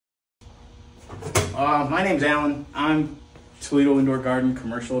My name's Alan. I'm Toledo Indoor Garden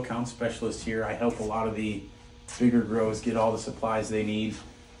commercial account specialist here. I help a lot of the bigger grows get all the supplies they need.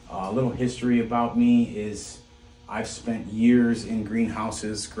 A little history about me is I've spent years in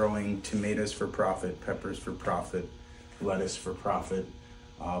greenhouses growing tomatoes for profit, peppers for profit, lettuce for profit,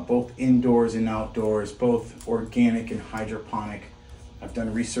 both indoors and outdoors, both organic and hydroponic. I've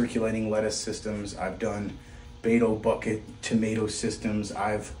done recirculating lettuce systems. I've done Beto bucket tomato systems.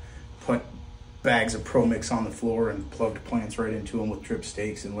 I've put bags of Pro Mix on the floor and plugged plants right into them with drip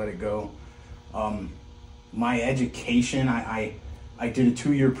stakes and let it go. My education, I did a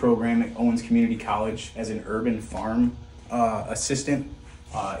 2-year program at Owens Community College as an urban farm assistant.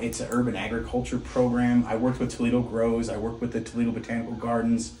 It's an urban agriculture program. I worked with Toledo Grows. I worked with the Toledo Botanical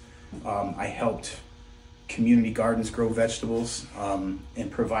Gardens. I helped community gardens grow vegetables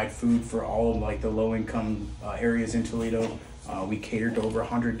and provide food for all of like the low-income areas in Toledo. We catered to over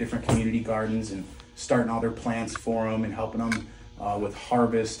 100 different community gardens and starting all their plants for them and helping them with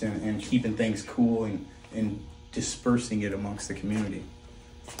harvest and keeping things cool and dispersing it amongst the community.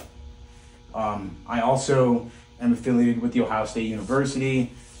 I also am affiliated with the Ohio State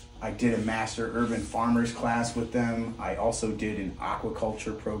University. I did a Master Urban Farmers class with them. I also did an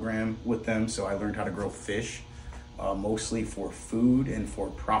aquaculture program with them, so I learned how to grow fish, mostly for food and for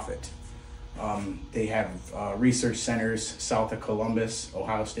profit. They have research centers south of Columbus,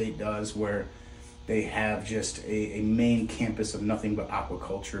 Ohio State does, where they have just a main campus of nothing but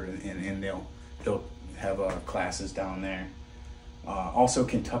aquaculture, and they'll have classes down there. Also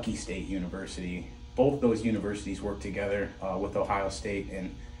Kentucky State University. Both those universities work together with Ohio State,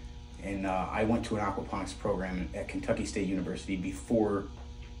 and I went to an aquaponics program at Kentucky State University before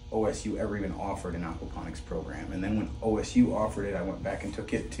OSU ever even offered an aquaponics program. And then when OSU offered it, I went back and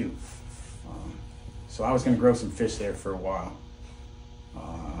took it too. So I was gonna grow some fish there for a while.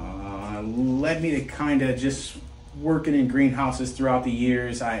 Led me to kind of just working in greenhouses throughout the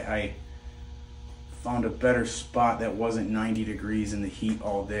years. I found a better spot that wasn't 90 degrees in the heat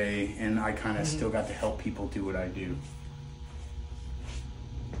all day, and I kind of still got to help people do what I do.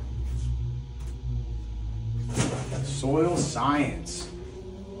 Soil science.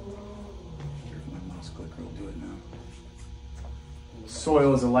 Here's my mouse clicker, will do it now.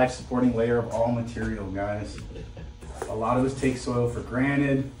 Soil is a life-supporting layer of all material, guys. A lot of us take soil for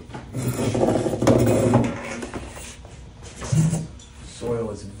granted.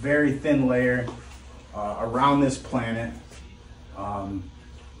 Soil is a very thin layer around this planet,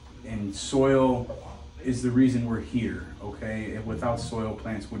 and soil is the reason we're here, okay? Without soil,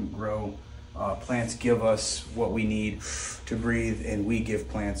 plants wouldn't grow. Plants give us what we need to breathe, and we give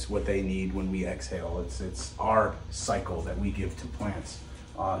plants what they need when we exhale. It's our cycle that we give to plants.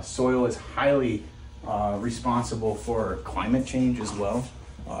 Soil is highly responsible for climate change as well,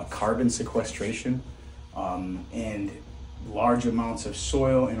 carbon sequestration, and large amounts of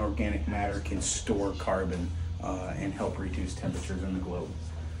soil and organic matter can store carbon and help reduce temperatures in the globe.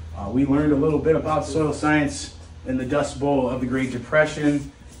 We learned a little bit about soil science in the Dust Bowl of the Great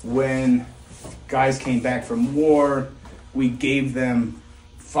Depression. When guys came back from war, we gave them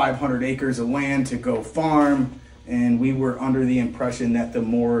 500 acres of land to go farm, and we were under the impression that the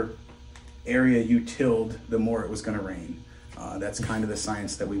more area you tilled, the more it was going to rain. That's kind of the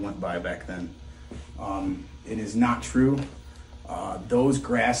science that we went by back then. It is not true. Those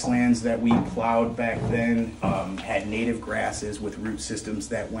grasslands that we plowed back then had native grasses with root systems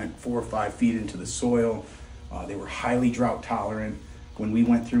that went 4 or 5 feet into the soil. They were highly drought tolerant. When we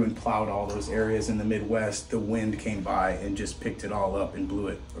went through and plowed all those areas in the Midwest, the wind came by and just picked it all up and blew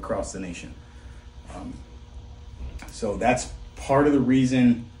it across the nation. So that's part of the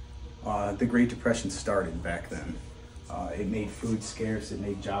reason the Great Depression started back then. It made food scarce, it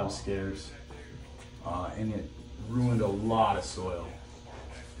made jobs scarce, and it ruined a lot of soil.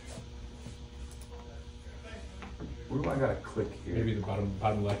 Where do I gotta click here? Maybe the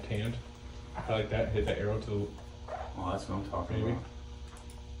bottom left hand. Highlight that, hit that arrow to. Oh, that's what I'm talking about.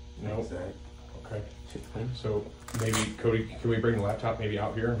 No. Exactly. Okay. So maybe Cody, can we bring the laptop maybe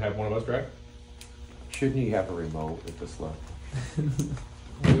out here and have one of us drive? Shouldn't you have a remote with this left?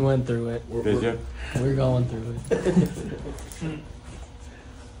 We went through it. We're going through it.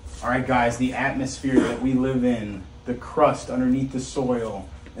 All right, guys, the atmosphere that we live in, the crust underneath the soil,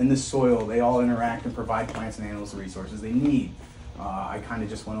 and the soil, they all interact and provide plants and animals the resources they need. I kind of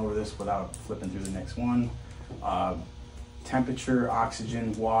just went over this without flipping through the next one. Temperature,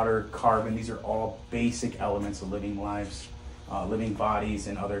 oxygen, water, carbon, these are all basic elements of living lives, living bodies,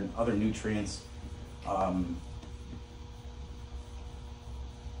 and other nutrients.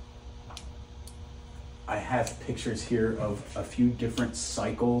 I have pictures here of a few different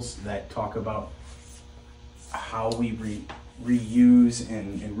cycles that talk about how we reuse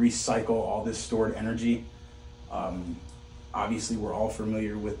and recycle all this stored energy. Obviously, we're all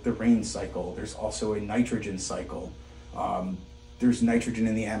familiar with the rain cycle. There's also a nitrogen cycle. There's nitrogen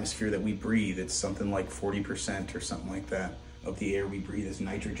in the atmosphere that we breathe. It's something like 40% or something like that of the air we breathe is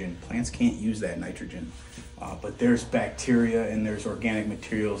nitrogen. Plants can't use that nitrogen, but there's bacteria and there's organic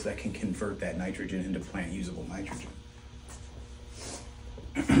materials that can convert that nitrogen into plant usable nitrogen.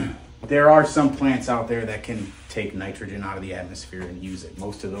 There are some plants out there that can take nitrogen out of the atmosphere and use it.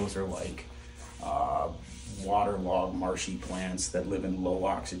 Most of those are like waterlogged marshy plants that live in low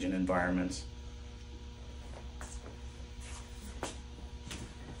oxygen environments.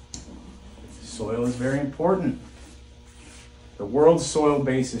 Soil is very important. The world's soil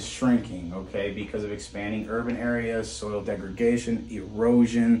base is shrinking, okay, because of expanding urban areas, soil degradation,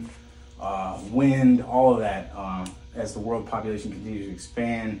 erosion, wind, all of that. As the world population continues to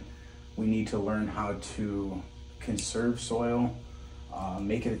expand, we need to learn how to conserve soil,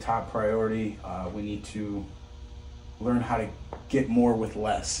 make it a top priority. We need to learn how to get more with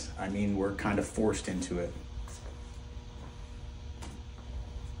less. I mean, we're kind of forced into it.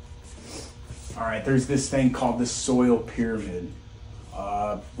 All right, there's this thing called the soil pyramid.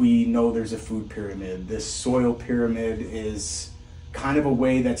 We know there's a food pyramid. This soil pyramid is kind of a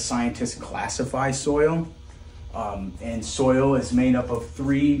way that scientists classify soil. And soil is made up of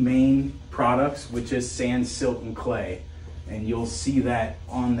three main products, which is sand, silt, and clay. And you'll see that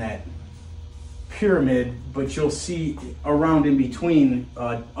on that pyramid, but you'll see around in between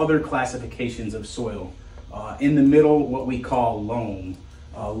other classifications of soil. In the middle, what we call loam.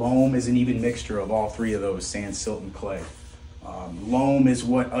 Loam is an even mixture of all three of those, sand, silt, and clay. Loam is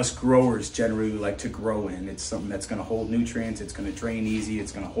what us growers generally like to grow in. It's something that's going to hold nutrients, it's going to drain easy,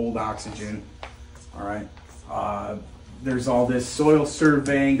 it's going to hold oxygen. All right. There's all this soil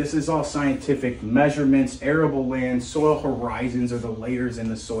surveying. This is all scientific measurements, arable land, soil horizons are the layers in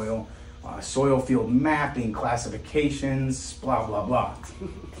the soil, soil field mapping, classifications, blah, blah, blah.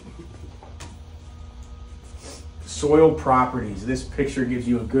 Soil properties. This picture gives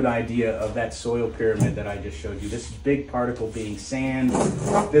you a good idea of that soil pyramid that I just showed you. This big particle being sand,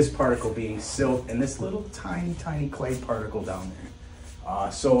 this particle being silt, and this little tiny, tiny clay particle down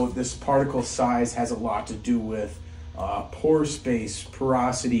there. So this particle size has a lot to do with pore space,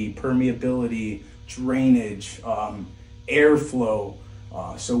 porosity, permeability, drainage, airflow.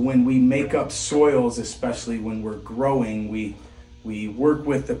 So when we make up soils, especially when we're growing, we work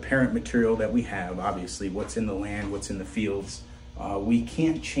with the parent material that we have, obviously, what's in the land, what's in the fields. We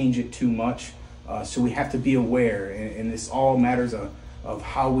can't change it too much, so we have to be aware, and this all matters of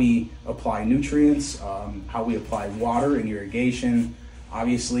how we apply nutrients, how we apply water and irrigation.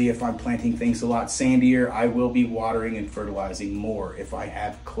 Obviously, if I'm planting things a lot sandier, I will be watering and fertilizing more. If I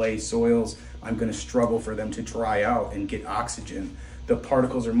have clay soils, I'm going to struggle for them to dry out and get oxygen. The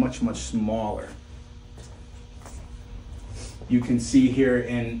particles are much, much smaller. You can see here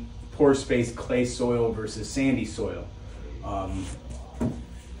in pore space clay soil versus sandy soil.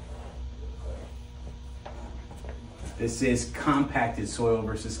 This is compacted soil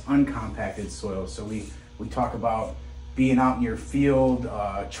versus uncompacted soil. So we talk about being out in your field,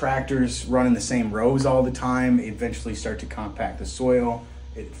 tractors running the same rows all the time, eventually start to compact the soil.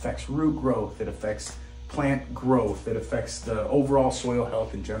 It affects root growth, it affects plant growth, it affects the overall soil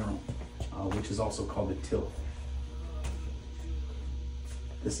health in general, which is also called the tilth.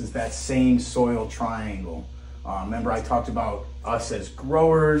 This is that same soil triangle. Remember I talked about us as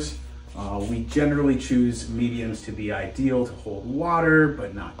growers. We generally choose mediums to be ideal to hold water,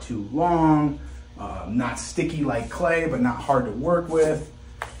 but not too long. Not sticky like clay, but not hard to work with.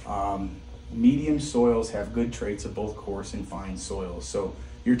 Medium soils have good traits of both coarse and fine soils. So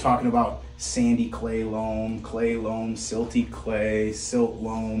you're talking about sandy clay loam, silty clay, silt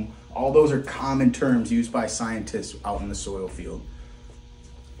loam. All those are common terms used by scientists out in the soil field.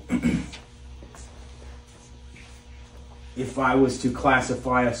 If I was to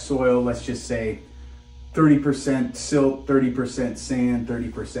classify a soil, let's just say 30% silt, 30% sand,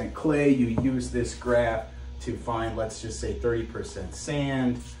 30% clay, you use this graph to find, let's just say 30%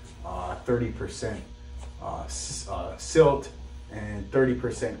 sand, 30% silt, and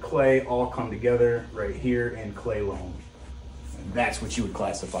 30% clay all come together right here in clay loam. And that's what you would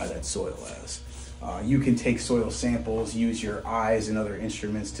classify that soil as. You can take soil samples, use your eyes and other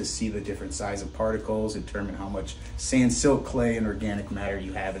instruments to see the different size of particles, determine how much sand, silt, clay, and organic matter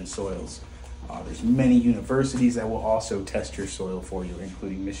you have in soils. There's many universities that will also test your soil for you,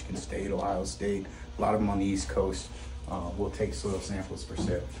 including Michigan State, Ohio State, a lot of them on the East Coast will take soil samples for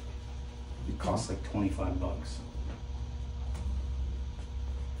sale. It costs like 25 bucks.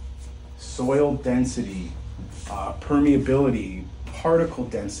 Soil density. permeability, particle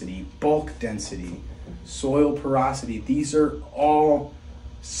density, bulk density, soil porosity. These are all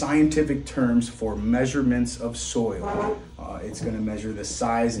scientific terms for measurements of soil. It's going to measure the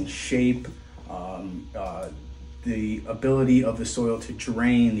size and shape, the ability of the soil to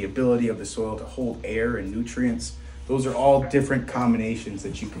drain, the ability of the soil to hold air and nutrients. Those are all different combinations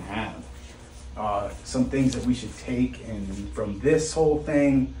that you can have. Some things that we should take and from this whole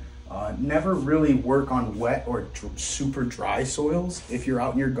thing, never really work on wet or super dry soils. If you're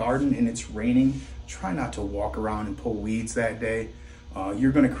out in your garden and it's raining, try not to walk around and pull weeds that day.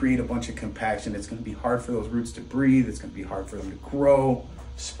 You're going to create a bunch of compaction. It's going to be hard for those roots to breathe. It's going to be hard for them to grow,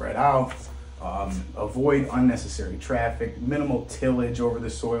 spread out. Avoid unnecessary traffic, minimal tillage over the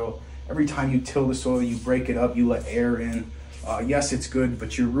soil. Every time you till the soil, you break it up, you let air in. Yes, it's good,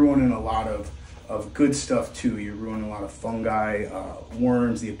 but you're ruining a lot of good stuff too. You're ruining a lot of fungi,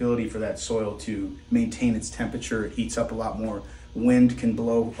 worms, the ability for that soil to maintain its temperature. It heats up a lot more. Wind can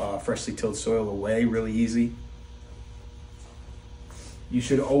blow freshly tilled soil away really easy. You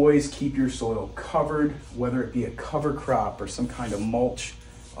should always keep your soil covered, whether it be a cover crop or some kind of mulch.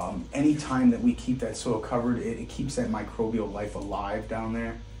 Anytime that we keep that soil covered, it keeps that microbial life alive down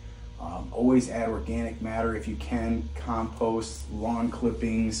there. Always add organic matter if you can, compost, lawn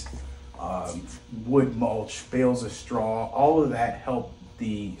clippings, wood mulch, bales of straw. All of that help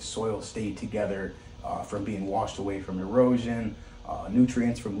the soil stay together from being washed away from erosion,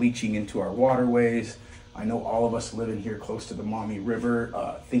 nutrients from leaching into our waterways. I know all of us living here close to the Maumee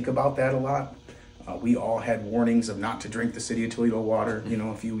River think about that a lot. We all had warnings of not to drink the city of Toledo water,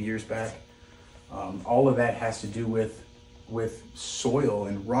 a few years back. All of that has to do with soil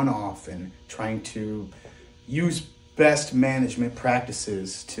and runoff and trying to use best management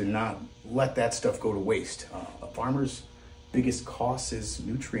practices to not let that stuff go to waste. A farmer's biggest cost is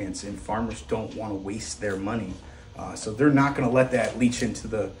nutrients, and farmers don't want to waste their money. So they're not going to let that leach into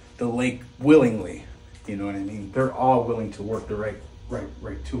the lake willingly. You know what I mean? They're all willing to work the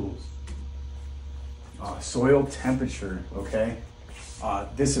right tools. Soil temperature, okay?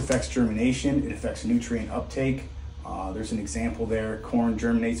 This affects germination, it affects nutrient uptake. There's an example there. Corn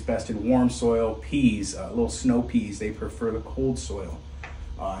germinates best in warm soil. Peas, little snow peas, they prefer the cold soil.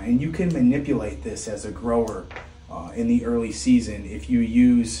 And you can manipulate this as a grower in the early season if you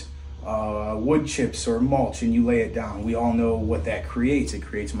use wood chips or mulch and you lay it down. We all know what that creates. It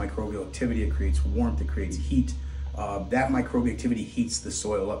creates microbial activity, it creates warmth, it creates heat. That microbial activity heats the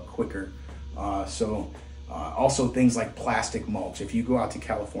soil up quicker. Also things like plastic mulch. If you go out to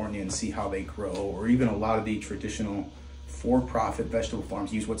California and see how they grow, or even a lot of the traditional for-profit vegetable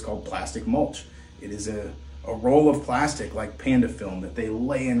farms use what's called plastic mulch. It is a roll of plastic like panda film that they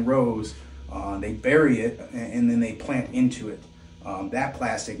lay in rows, they bury it, and then they plant into it. That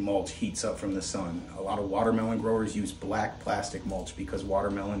plastic mulch heats up from the sun. A lot of watermelon growers use black plastic mulch because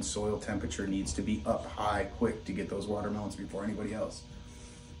watermelon soil temperature needs to be up high quick to get those watermelons before anybody else.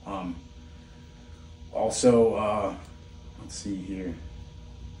 Let's see here.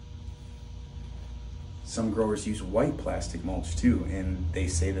 Some growers use white plastic mulch too, and they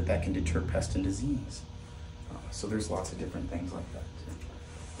say that can deter pest and disease. So there's lots of different things like that too.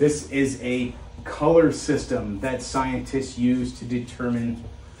 This is a color system that scientists use to determine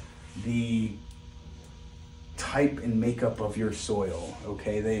the type and makeup of your soil,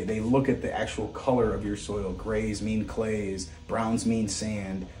 okay? They look at the actual color of your soil. Grays mean clays, browns mean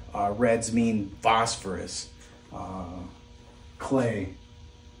sand, reds mean phosphorus, clay.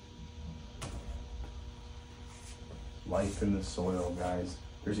 Life in the soil, guys.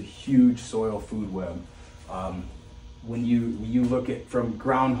 There's a huge soil food web. When you look at from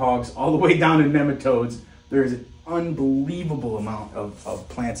groundhogs all the way down to nematodes, there's an unbelievable amount of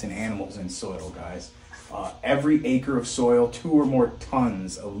plants and animals in soil, guys. Every acre of soil, 2 or more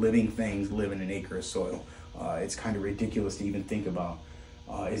tons of living things live in an acre of soil. It's kind of ridiculous to even think about.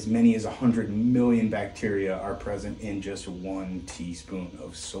 As many as 100 million bacteria are present in just 1 teaspoon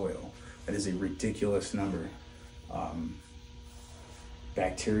of soil. That is a ridiculous number.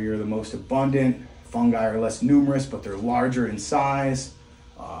 Bacteria are the most abundant. Fungi are less numerous, but they're larger in size.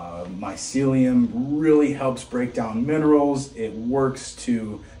 Mycelium really helps break down minerals. It works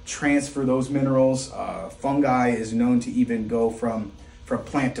to transfer those minerals. Fungi is known to even go from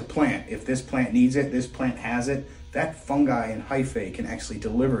plant to plant. If this plant needs it, this plant has it, that fungi and hyphae can actually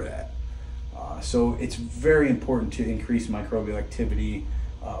deliver that. So it's very important to increase microbial activity,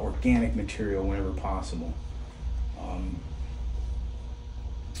 organic material whenever possible.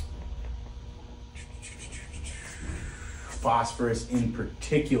 Phosphorus in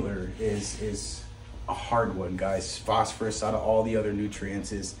particular is a hard one, guys. Phosphorus, out of all the other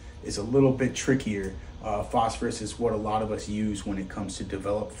nutrients, is a little bit trickier. Phosphorus is what a lot of us use when it comes to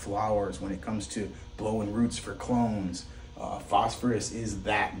develop flowers, when it comes to blowing roots for clones. Phosphorus is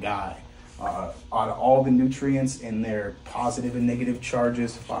that guy. Out of all the nutrients and their positive and negative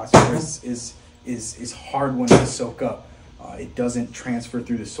charges, phosphorus is hard one to soak up. It doesn't transfer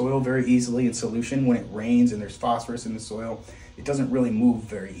through the soil very easily in solution. When it rains and there's phosphorus in the soil, it doesn't really move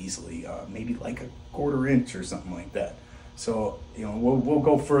very easily, maybe like a 1/4 inch or something like that. So, you know, we'll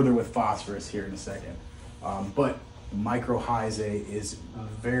go further with phosphorus here in a second. But mycorrhizae is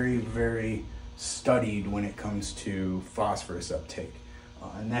very, very studied when it comes to phosphorus uptake.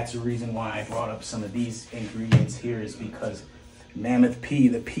 And that's the reason why I brought up some of these ingredients here, is because Mammoth P,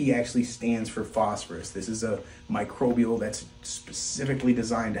 the P actually stands for phosphorus. This is a microbial that's specifically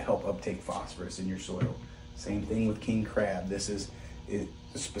designed to help uptake phosphorus in your soil. Same thing with king crab. This is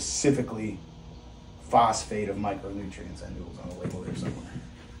specifically phosphate of micronutrients. I knew it was on the label there somewhere.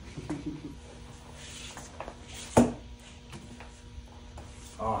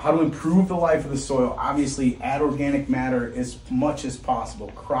 How to improve the life of the soil? Obviously, add organic matter as much as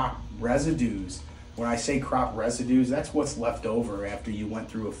possible. Crop residues. When I say crop residues, that's what's left over after you went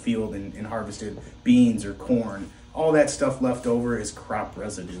through a field and harvested beans or corn. All that stuff left over is crop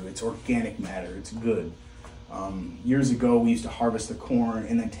residue. It's organic matter. It's good. Years ago, we used to harvest the corn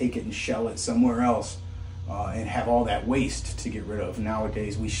and then take it and shell it somewhere else and have all that waste to get rid of.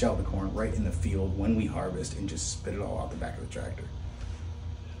 Nowadays, we shell the corn right in the field when we harvest and just spit it all out the back of the tractor.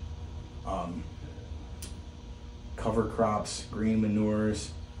 Cover crops, green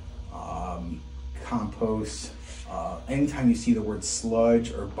manures, compost. Anytime you see the word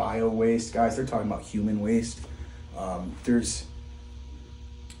sludge or bio waste, guys, they're talking about human waste. There's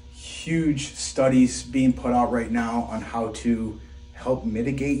huge studies being put out right now on how to help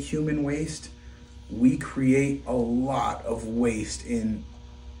mitigate human waste. We create a lot of waste, and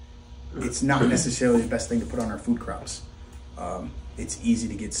it's not necessarily the best thing to put on our food crops. It's easy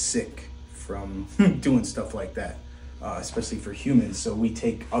to get sick from doing stuff like that, especially for humans. So we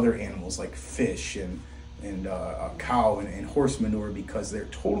take other animals like fish and a cow and horse manure, because they're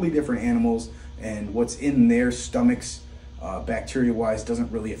totally different animals, and what's in their stomachs bacteria wise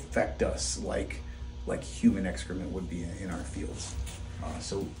doesn't really affect us like human excrement would be in our fields.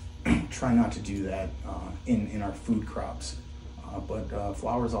 So try not to do that in our food crops, but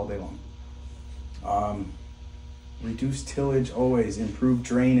flowers all day long. Reduce tillage always, improve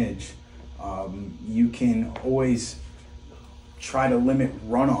drainage. You can always try to limit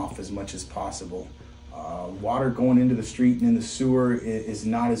runoff as much as possible. Water going into the street and in the sewer is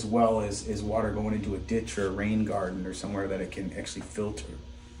not as well as water going into a ditch or a rain garden or somewhere that it can actually filter.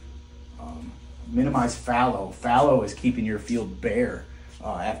 Minimize fallow. Fallow is keeping your field bare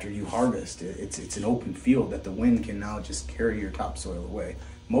after you harvest. It's an open field that the wind can now just carry your topsoil away.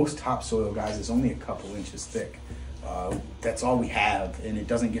 Most topsoil, guys, is only a couple inches thick. That's all we have, and it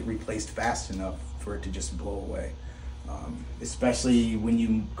doesn't get replaced fast enough for it to just blow away. Especially when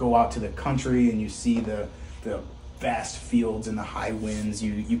you go out to the country and you see the vast fields and the high winds,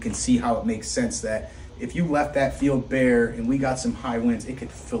 you can see how it makes sense that if you left that field bare and we got some high winds, it could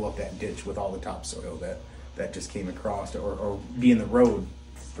fill up that ditch with all the topsoil that just came across, or be in the road,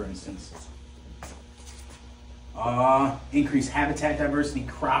 for instance. Increase habitat diversity,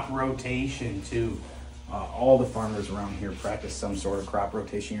 crop rotation too. All the farmers around here practice some sort of crop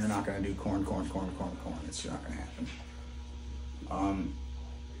rotation. You're not going to do corn. It's not going to happen.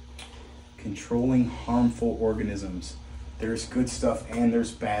 Controlling harmful organisms. There's good stuff and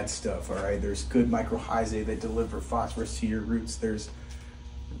there's bad stuff, all right? There's good mycorrhizae that deliver phosphorus to your roots. There's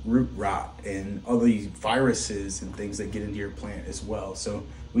root rot and other viruses and things that get into your plant as well. So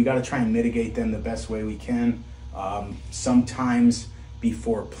we got to try and mitigate them the best way we can. Sometimes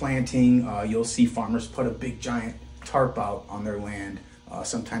before planting, you'll see farmers put a big giant tarp out on their land,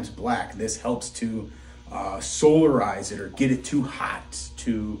 sometimes black. This helps to solarize it or get it too hot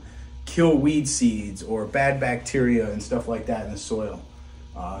to kill weed seeds or bad bacteria and stuff like that in the soil.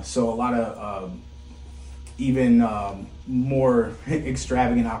 So a lot of even more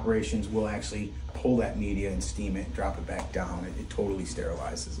extravagant operations will actually pull that media and steam it, drop it back down. It totally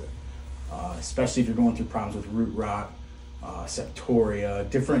sterilizes it, especially if you're going through problems with root rot, septoria,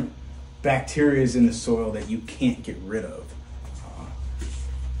 different bacterias in the soil that you can't get rid of.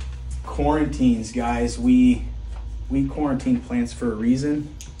 Quarantines, guys, we quarantine plants for a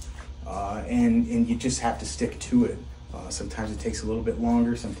reason, and you just have to stick to it. Sometimes it takes a little bit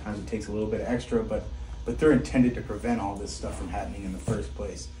longer, sometimes it takes a little bit extra, but they're intended to prevent all this stuff from happening in the first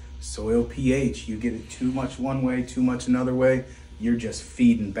place. Soil pH, you get it too much one way, too much another way, you're just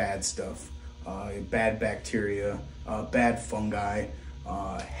feeding bad stuff bad bacteria, bad fungi,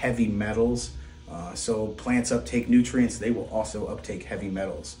 heavy metals. So plants uptake nutrients, they will also uptake heavy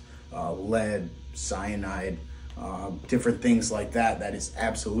metals, lead, cyanide, different things like that. That is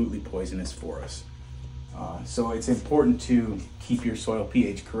absolutely poisonous for us. So it's important to keep your soil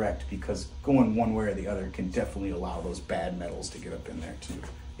pH correct, because going one way or the other can definitely allow those bad metals to get up in there too,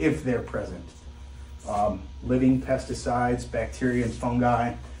 if they're present. Living pesticides, bacteria and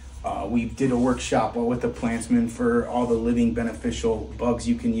fungi. We did a workshop with the plantsman for all the living beneficial bugs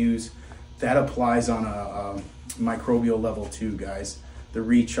you can use. That applies on a microbial level too, guys. The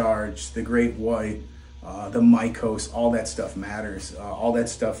recharge, the great white, the mycos, all that stuff matters. All that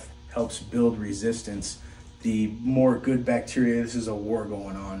stuff helps build resistance. The more good bacteria, this is a war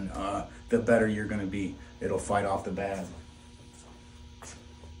going on, the better you're gonna be. It'll fight off the bad.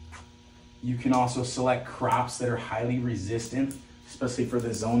 You can also select crops that are highly resistant, especially for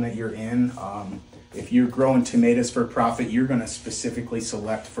the zone that you're in. If you're growing tomatoes for profit, you're gonna specifically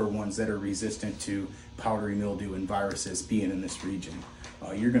select for ones that are resistant to powdery mildew and viruses being in this region.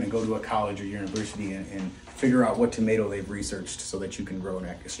 You're gonna go to a college or university and figure out what tomato they've researched so that you can grow and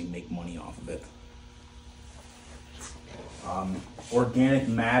actually make money off of it. Organic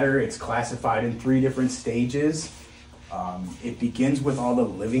matter, it's classified in 3 different stages. It begins with all the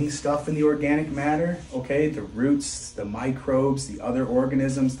living stuff in the organic matter, okay? The roots, the microbes, the other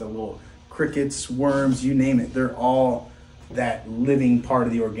organisms, the little crickets, worms, you name it. They're all that living part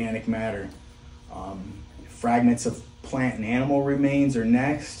of the organic matter. Fragments of plant and animal remains are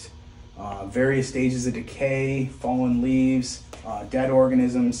next. Various stages of decay, fallen leaves, dead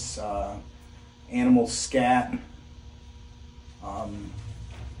organisms, animal scat.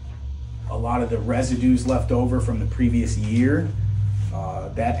 A lot of the residues left over from the previous year,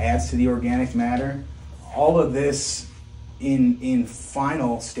 that adds to the organic matter. All of this in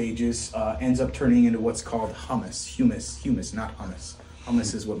final stages ends up turning into what's called humus, not hummus.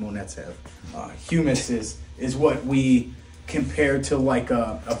 Hummus is what monettes have. Humus is what we compare to like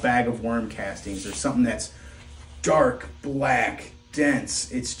a bag of worm castings or something that's dark, black,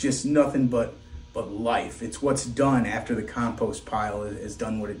 dense. It's just nothing but life. It's what's done after the compost pile has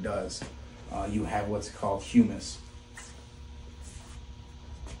done what it does. You have what's called humus.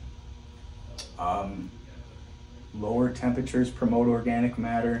 Lower temperatures promote organic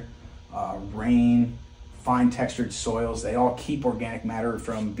matter. Rain, fine textured soils, they all keep organic matter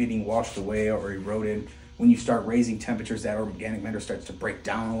from being washed away or eroded. When you start raising temperatures, that organic matter starts to break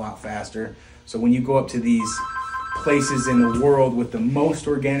down a lot faster. So when you go up to these places in the world with the most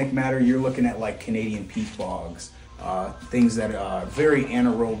organic matter, you're looking at like Canadian peat bogs, things that are very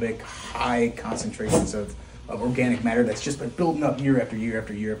anaerobic, high concentrations of organic matter that's just been building up year after year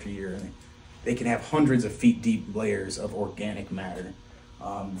after year after year. And they can have hundreds of feet deep layers of organic matter.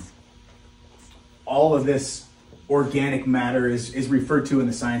 All of this organic matter is referred to in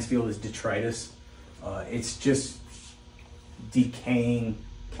the science field as detritus. It's just decaying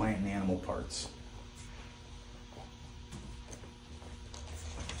plant and animal parts.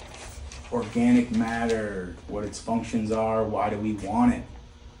 Organic matter, what its functions are, why do we want it?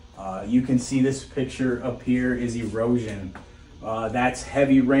 You can see this picture up here is erosion. That's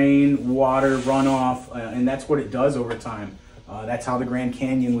heavy rain, water, runoff, and that's what it does over time. That's how the Grand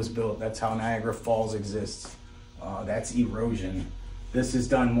Canyon was built. That's how Niagara Falls exists. That's erosion. This is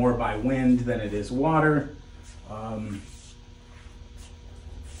done more by wind than it is water.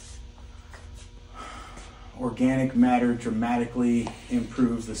 Organic matter dramatically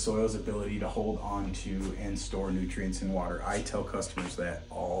improves the soil's ability to hold on to and store nutrients in water. I tell customers that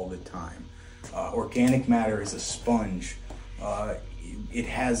all the time. Organic matter is a sponge. It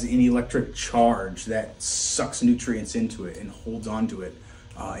has an electric charge that sucks nutrients into it and holds onto it.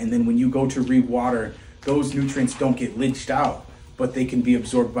 And then when you go to re-water, those nutrients don't get leached out, but they can be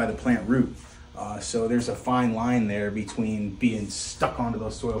absorbed by the plant root. So there's a fine line there between being stuck onto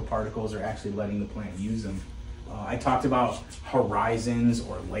those soil particles or actually letting the plant use them. I talked about horizons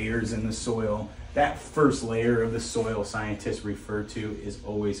or layers in the soil. That first layer of the soil scientists refer to is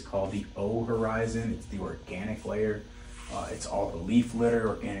always called the O horizon. It's the organic layer. It's all the leaf litter,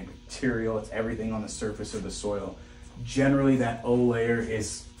 organic material, it's everything on the surface of the soil. Generally, that O layer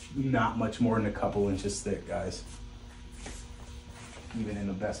is not much more than a couple inches thick, guys, even in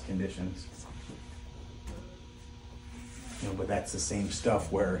the best conditions. You know, but that's the same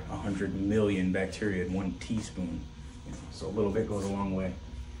stuff where 100 million bacteria in 1 teaspoon. You know, so a little bit goes a long way.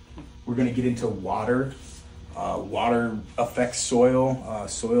 We're going to get into water. Water affects soil.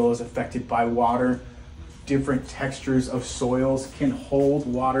 Soil is affected by water. Different textures of soils can hold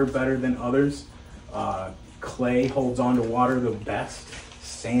water better than others. Clay holds on to water the best.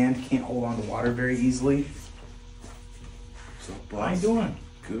 sand can't hold on to water very easily. So, How you doing?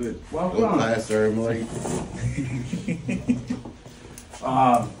 Good. Welcome. Go class, sir, Emily.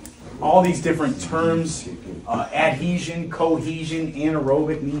 All these different terms, adhesion, cohesion,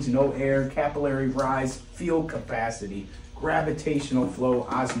 anaerobic means no air, capillary rise, field capacity, gravitational flow,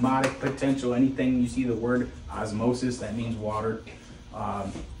 osmotic potential, anything you see the word osmosis, that means water.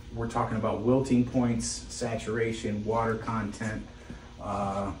 We're talking about wilting points, saturation, water content.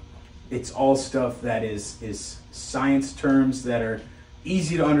 It's all stuff that is science terms that are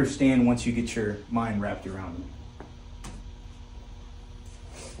easy to understand once you get your mind wrapped around them.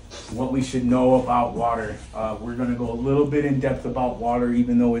 What we should know about water. We're going to go a little bit in depth about water,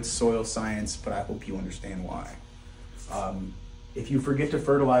 even though it's soil science, but I hope you understand why. If you forget to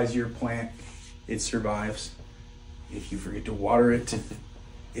fertilize your plant, it survives. If you forget to water it,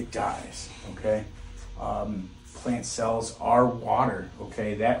 it dies, okay? Plant cells are water,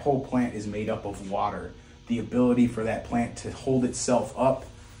 okay? That whole plant is made up of water. The ability for that plant to hold itself up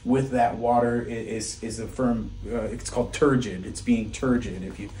with that water is a firm, it's called turgid. It's being turgid.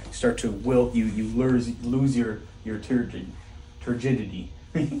 If you start to wilt, you lose your turgidity.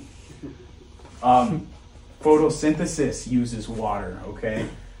 Photosynthesis uses water, okay?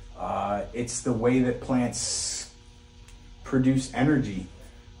 It's the way that plants produce energy.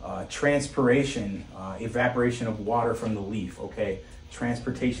 Transpiration, evaporation of water from the leaf, okay?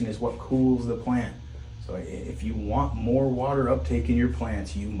 Transportation is what cools the plant. So if you want more water uptake in your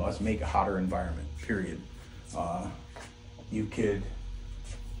plants, you must make a hotter environment, period. You could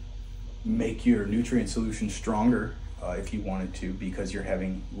make your nutrient solution stronger if you wanted to, because you're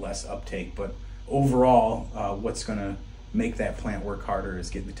having less uptake. But overall, what's gonna make that plant work harder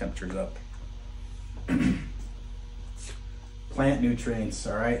is getting the temperatures up. Plant nutrients,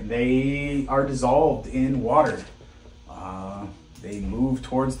 all right, they are dissolved in water. They move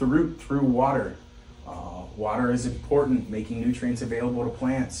towards the root through water. Water is important, making nutrients available to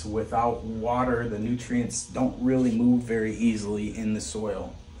plants. Without water, the nutrients don't really move very easily in the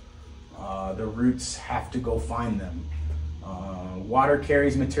soil. The roots have to go find them. Water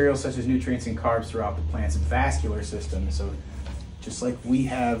carries materials such as nutrients and carbs throughout the plant's vascular system. So just like we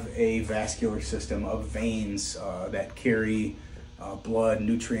have a vascular system of veins that carry blood,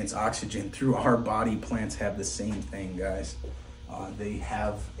 nutrients, oxygen through our body, plants have the same thing, guys. They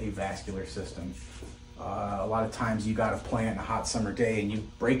have a vascular system. A lot of times you got a plant on a hot summer day and you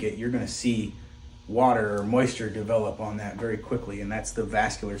break it, you're gonna see water or moisture develop on that very quickly, and that's the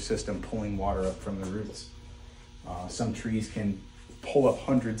vascular system pulling water up from the roots. Some trees can pull up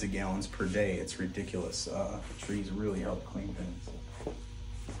hundreds of gallons per day. It's ridiculous. Trees really help clean things.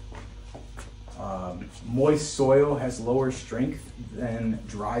 Moist soil has lower strength than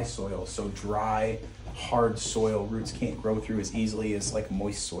dry soil. So dry, hard soil, roots can't grow through as easily as like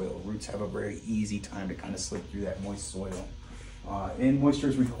moist soil. Roots have a very easy time to kind of slip through that moist soil. And moisture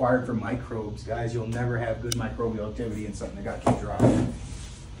is required for microbes. Guys, you'll never have good microbial activity in something that got too dry.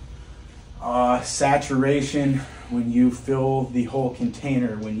 Saturation, when you fill the whole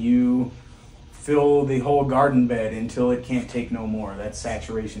container, when you fill the whole garden bed until it can't take no more. That's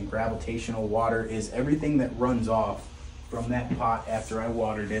saturation. Gravitational water is everything that runs off from that pot after I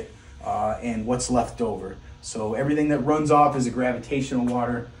watered it and what's left over. So everything that runs off is a gravitational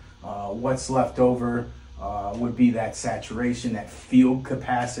water. What's left over would be that saturation, that field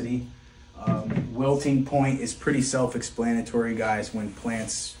capacity. Wilting point is pretty self-explanatory, guys. When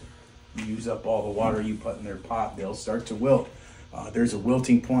plants use up all the water you put in their pot, they'll start to wilt. There's a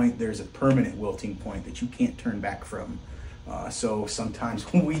wilting point, there's a permanent wilting point that you can't turn back from. So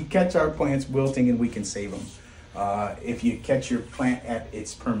sometimes we catch our plants wilting and we can save them. If you catch your plant at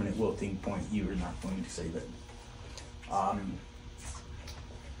its permanent wilting point, you are not going to save it.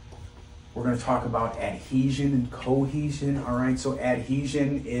 We're going to talk about adhesion and cohesion. All right, so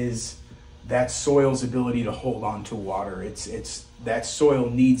adhesion is that soil's ability to hold on to water. It's that soil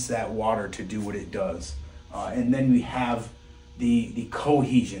needs that water to do what it does. And then we have the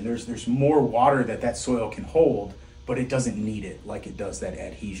cohesion. There's more water that soil can hold, but it doesn't need it like it does that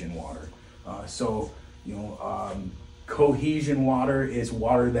adhesion water. Cohesion water is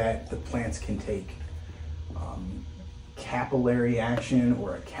water that the plants can take. Capillary action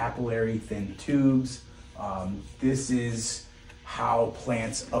or a capillary thin tubes. This is how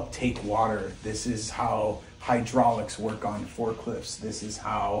plants uptake water. This is how hydraulics work on forklifts. This is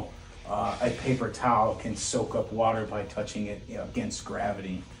how a paper towel can soak up water by touching it against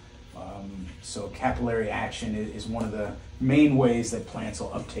gravity. So capillary action is one of the main ways that plants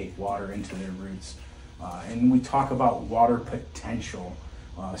will uptake water into their roots. And we talk about water potential.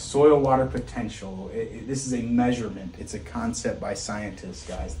 Soil water potential. This is a measurement. It's a concept by scientists,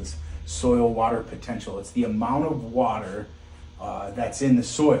 guys. This soil water potential. It's the amount of water that's in the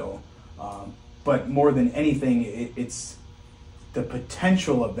soil. But more than anything, it's the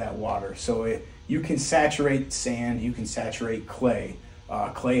potential of that water. So you can saturate sand, you can saturate clay.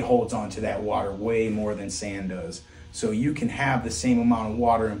 Clay holds onto that water way more than sand does. So you can have the same amount of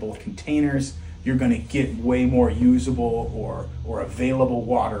water in both containers. You're going to get way more usable or available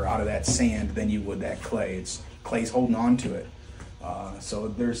water out of that sand than you would that clay. Clay's holding on to it. So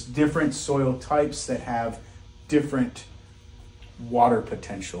there's different soil types that have different water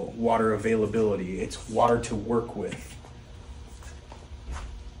potential, water availability. It's water to work with.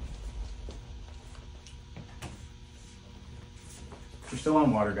 We're still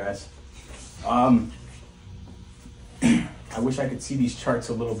on water, guys. I wish I could see these charts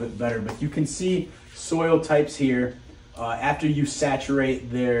a little bit better, but you can see soil types here. After you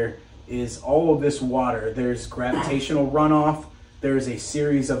saturate, there is all of this water. There's gravitational runoff. There's a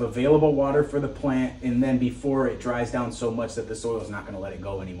series of available water for the plant, and then before it dries down so much that the soil is not going to let it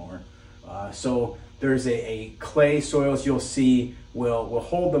go anymore. So there's a clay soils you'll see will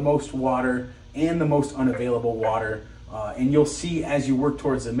hold the most water and the most unavailable water. And you'll see as you work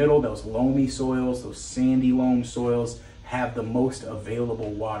towards the middle, those loamy soils, those sandy loam soils, have the most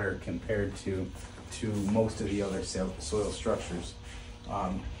available water compared to most of the other soil structures.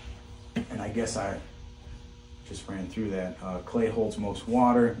 And I guess I just ran through that. Clay holds most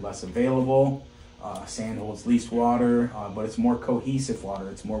water, less available. Sand holds least water, but it's more cohesive water.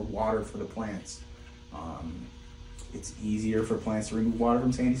 It's more water for the plants. It's easier for plants to remove water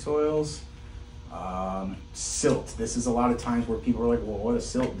from sandy soils. Silt. This is a lot of times where people are like, well, what does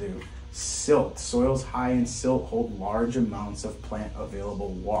silt do? Silt. Soils high in silt hold large amounts of plant available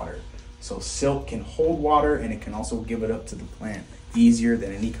water. So silt can hold water and it can also give it up to the plant easier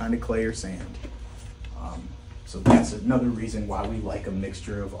than any kind of clay or sand. So that's another reason why we like a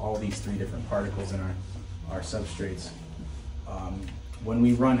mixture of all these three different particles in our substrates. When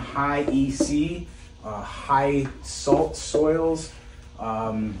we run high EC, high salt soils,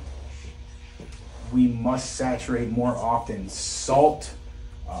 we must saturate more often. Salt,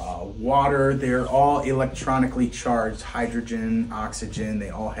 water, they're all electronically charged. Hydrogen, oxygen,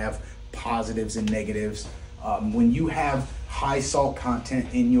 they all have positives and negatives. When you have high salt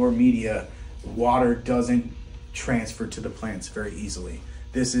content in your media, water doesn't transfer to the plants very easily.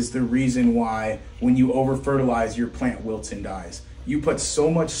 This is the reason why when you over-fertilize, your plant wilts and dies. You put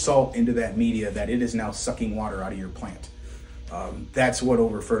so much salt into that media that it is now sucking water out of your plant. That's what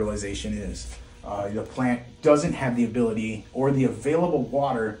over-fertilization is. The plant doesn't have the ability or the available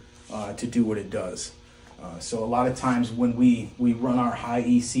water to do what it does. So a lot of times when we run our high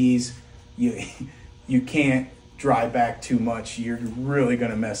ECs, you can't dry back too much. You're really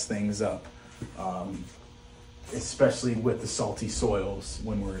going to mess things up, especially with the salty soils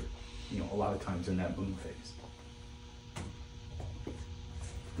when we're, a lot of times in that bloom phase.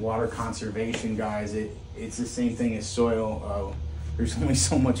 Water conservation, guys, it's the same thing as soil. There's only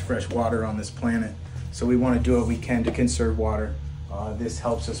so much fresh water on this planet, so we want to do what we can to conserve water. This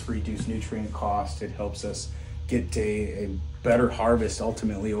helps us reduce nutrient cost. It helps us get a better harvest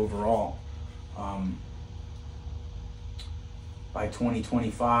ultimately overall. By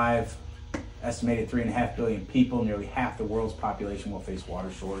 2025, estimated 3.5 billion people, nearly half the world's population will face water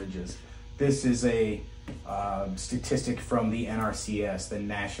shortages. This is a statistic from the NRCS, the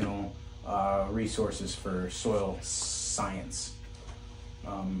National Resources for Soil Science.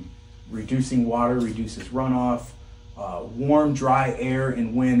 Reducing water reduces runoff. Warm, dry air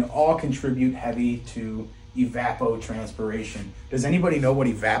and wind all contribute heavy to evapotranspiration. Does anybody know what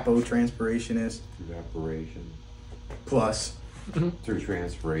evapotranspiration is? Evaporation. Plus. Through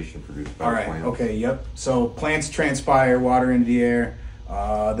transpiration produced by All right, plants. okay, yep. So plants transpire water into the air.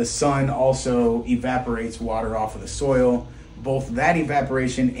 The sun also evaporates water off of the soil. Both that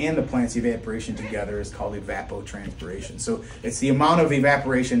evaporation and the plant's evaporation together is called evapotranspiration. So it's the amount of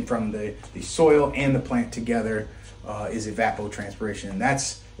evaporation from the soil and the plant together is evapotranspiration. And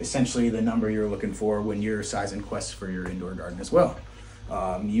that's essentially the number you're looking for when you're sizing quests for your indoor garden as well.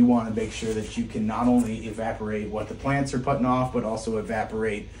 You want to make sure that you can not only evaporate what the plants are putting off, but also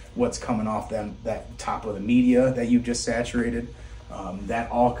evaporate what's coming off that top of the media that you've just saturated. That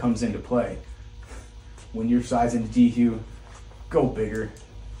all comes into play. When you're sizing the DHU, go bigger.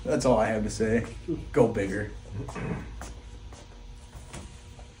 That's all I have to say. Go bigger.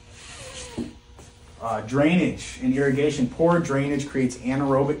 Drainage and irrigation. Poor drainage creates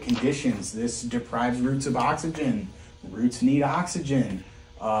anaerobic conditions. This deprives roots of oxygen. Roots need oxygen.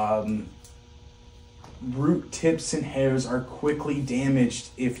 root tips and hairs are quickly damaged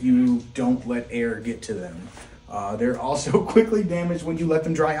if you don't let air get to them. They're also quickly damaged when you let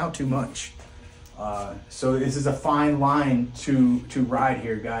them dry out too much. So this is a fine line to ride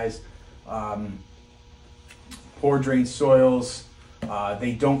here, guys. Poor drained soils,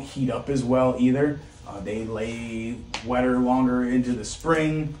 they don't heat up as well either. They lay wetter longer into the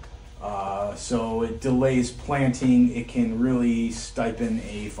spring, so it delays planting. It can really stipend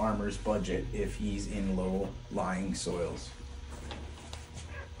a farmer's budget if he's in low-lying soils.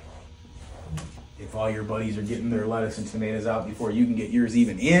 If all your buddies are getting their lettuce and tomatoes out before you can get yours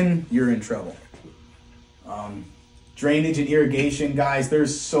even in, you're in trouble. Drainage and irrigation, guys,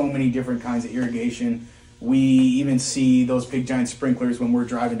 there's so many different kinds of irrigation. We even see those big giant sprinklers when we're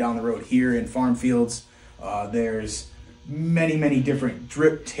driving down the road here in farm fields. There's many different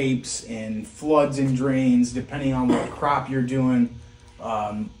drip tapes and floods and drains depending on what crop you're doing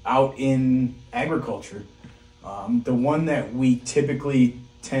out in agriculture. The one that we typically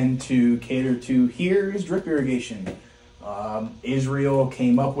tend to cater to here is drip irrigation. Israel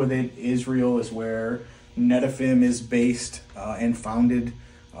came up with it. Israel is where Netafim is based and founded.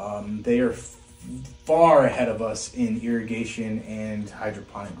 They are far ahead of us in irrigation and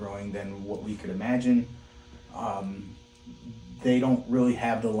hydroponic growing than what we could imagine. They don't really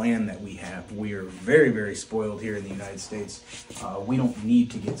have the land that we have. We are very spoiled here in the United States. We don't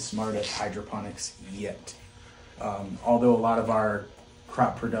need to get smart at hydroponics yet. Although a lot of our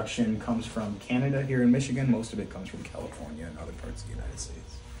crop production comes from Canada here in Michigan, most of it comes from California and other parts of the United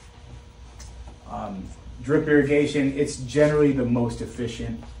States. Drip irrigation, it's generally the most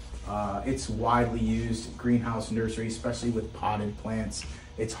efficient. It's widely used in greenhouse nursery, especially with potted plants.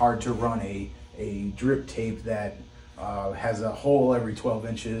 It's hard to run a drip tape that has a hole every 12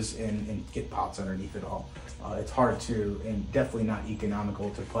 inches and get pots underneath it all. It's hard to, and definitely not economical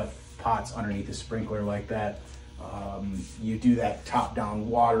to put pots underneath a sprinkler like that. You do that top-down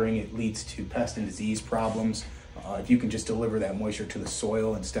watering, it leads to pest and disease problems. If you can just deliver that moisture to the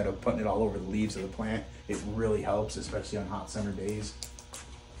soil instead of putting it all over the leaves of the plant, it really helps, especially on hot summer days.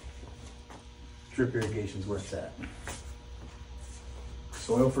 Drip irrigation is where it's at.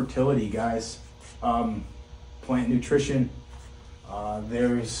 Soil fertility, guys. Plant nutrition.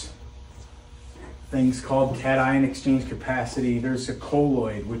 There's things called cation exchange capacity. There's a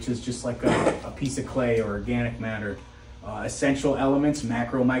colloid, which is just like a piece of clay or organic matter. Essential elements,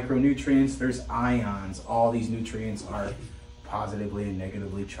 macro, micronutrients. There's ions. All these nutrients are positively and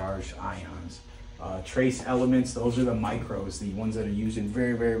negatively charged ions. Trace elements, those are the micros, the ones that are used in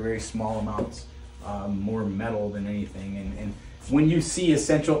very small amounts, more metal than anything. And when you see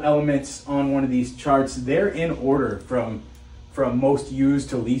essential elements on one of these charts, they're in order from most used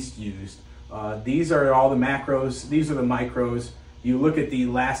to least used. These are all the macros, these are the micros. You look at the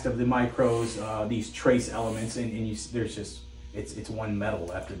last of the micros, these trace elements, and there's just, it's one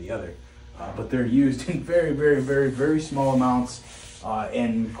metal after the other. But they're used in very small amounts,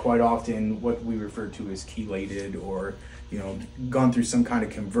 and quite often what we refer to as chelated, or gone through some kind of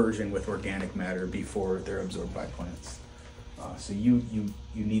conversion with organic matter before they're absorbed by plants. So you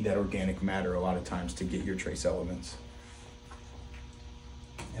need that organic matter a lot of times to get your trace elements,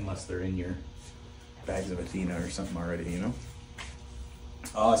 unless they're in your bags of Athena or something already,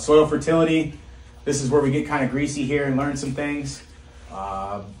 Soil fertility, this is where we get kind of greasy here and learn some things.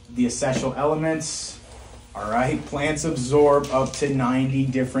 The essential elements, all right, plants absorb up to 90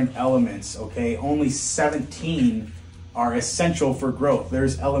 different elements, okay? Only 17 are essential for growth.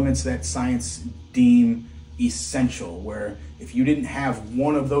 There's elements that science deem essential, where if you didn't have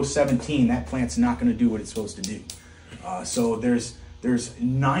one of those 17, that plant's not gonna do what it's supposed to do. So there's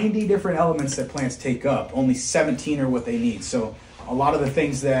 90 different elements that plants take up, only 17 are what they need. So a lot of the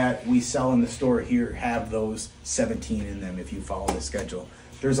things that we sell in the store here have those 17 in them if you follow the schedule.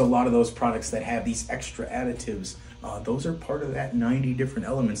 There's a lot of those products that have these extra additives. Those are part of that 90 different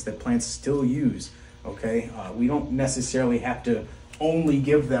elements that plants still use, okay? We don't necessarily have to only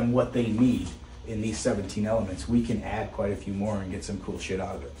give them what they need in these 17 elements. We can add quite a few more and get some cool shit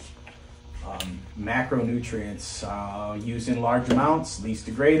out of it. Macronutrients, used in large amounts, least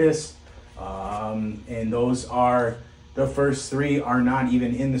to greatest, and those are, the first three are not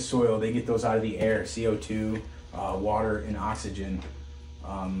even in the soil. They get those out of the air, CO2, water, and oxygen.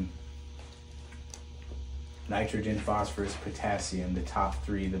 Nitrogen, phosphorus, potassium, the top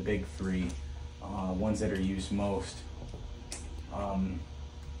three, the big three, ones that are used most.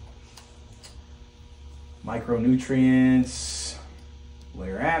 Micronutrients,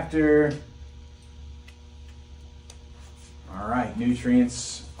 layer after. All right,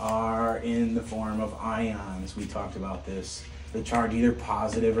 nutrients are in the form of ions. We talked about this. They charge either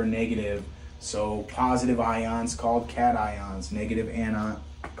positive or negative. So positive ions called cations, negative anion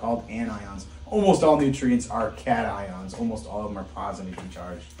called anions. Almost all nutrients are cations. Almost all of them are positively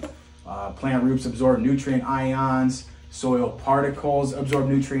charged. Plant roots absorb nutrient ions. Soil particles absorb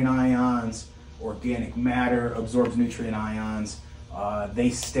nutrient ions. Organic matter absorbs nutrient ions.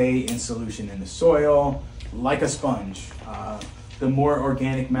 They stay in solution in the soil like a sponge. The more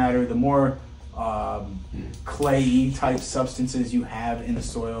organic matter, the more clayey type substances you have in the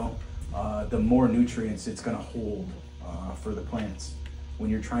soil, the more nutrients it's going to hold for the plants. When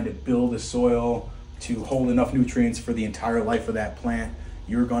you're trying to build a soil to hold enough nutrients for the entire life of that plant,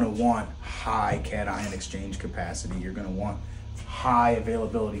 you're going to want high cation exchange capacity. You're going to want high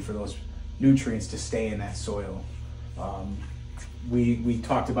availability for those nutrients to stay in that soil. We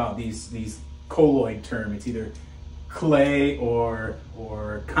talked about these colloid term. It's either clay or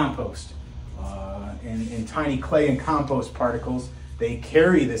compost. And tiny clay and compost particles, they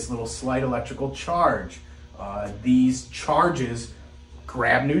carry this little slight electrical charge. These charges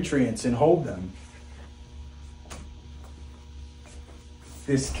grab nutrients and hold them.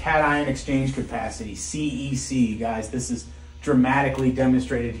 This cation exchange capacity, CEC, guys, this is dramatically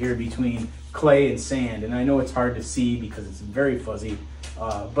demonstrated here between clay and sand. And I know it's hard to see because it's very fuzzy,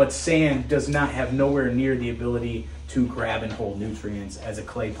 but sand does not have nowhere near the ability to grab and hold nutrients as a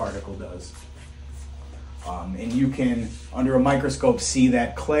clay particle does. And you can, under a microscope, see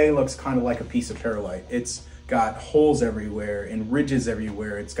that clay looks kind of like a piece of perlite. It's got holes everywhere and ridges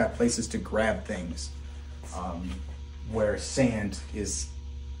everywhere. It's got places to grab things, where sand is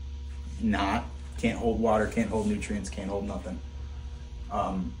not. Can't hold water, can't hold nutrients, can't hold nothing.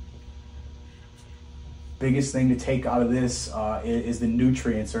 Biggest thing to take out of this is the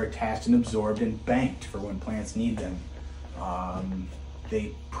nutrients are attached and absorbed and banked for when plants need them.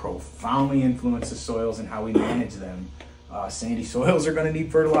 They profoundly influence the soils and how we manage them. Sandy soils are going to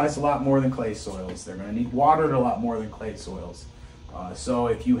need fertilized a lot more than clay soils. They're going to need watered a lot more than clay soils. So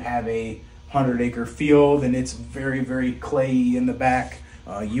if you have a 100-acre field and it's very, very clayey in the back,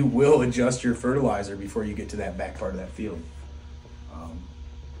 you will adjust your fertilizer before you get to that back part of that field.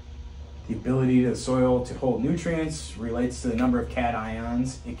 The ability of the soil to hold nutrients relates to the number of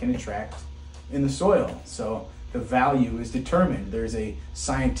cations it can attract in the soil. So the value is determined. There's a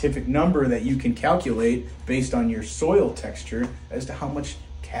scientific number that you can calculate based on your soil texture as to how much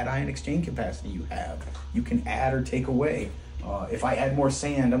cation exchange capacity you have. You can add or take away. If I add more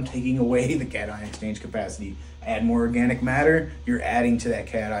sand, I'm taking away the cation exchange capacity. Add more organic matter, you're adding to that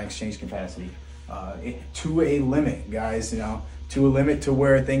cation exchange capacity. To a limit, guys, to a limit to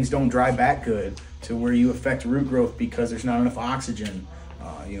where things don't dry back good, to where you affect root growth because there's not enough oxygen.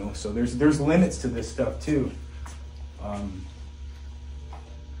 So there's limits to this stuff too.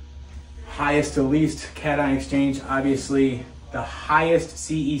 Highest to least cation exchange, obviously the highest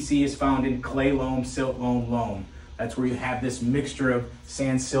CEC is found in clay loam, silt loam, loam. That's where you have this mixture of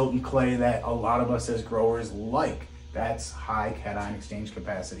sand, silt, and clay that a lot of us as growers like. That's high cation exchange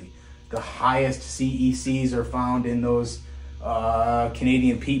capacity. The highest CECs are found in those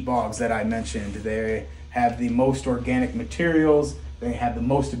Canadian peat bogs that I mentioned. They have the most organic materials. They have the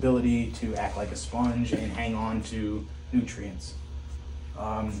most ability to act like a sponge and hang on to nutrients.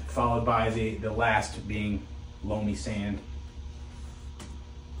 Followed by the last being loamy sand.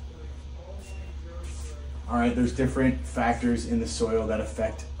 All right, there's different factors in the soil that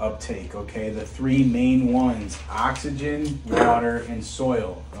affect uptake, okay? The three main ones: oxygen, water, and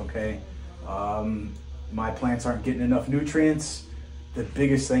soil, okay? My plants aren't getting enough nutrients. The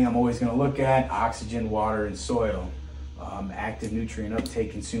biggest thing I'm always gonna look at: oxygen, water, and soil. Active nutrient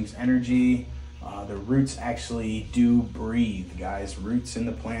uptake consumes energy. The roots actually do breathe, guys. Roots in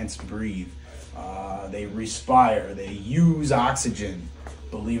the plants breathe. They respire, they use oxygen,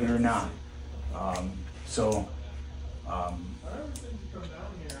 believe it or not.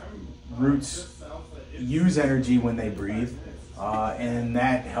 Roots use energy when they breathe, and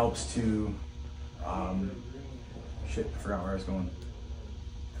that helps to, I forgot where I was going.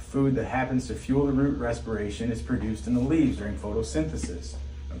 The food that happens to fuel the root respiration is produced in the leaves during photosynthesis.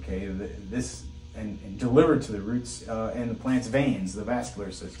 Okay, this and delivered to the roots and the plant's veins, the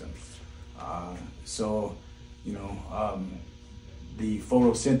vascular system. The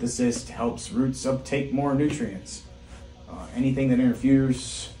photosynthesis helps roots uptake more nutrients. Anything that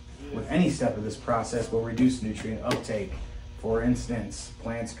interferes with any step of this process will reduce nutrient uptake. For instance,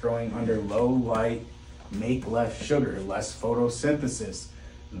 plants growing under low light make less sugar, less photosynthesis,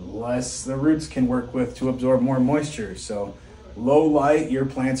 less the roots can work with to absorb more moisture. So low light, your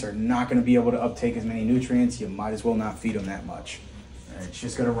plants are not going to be able to uptake as many nutrients. You might as well not feed them that much. It's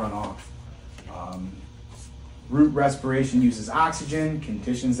just going to run off. Root respiration uses oxygen.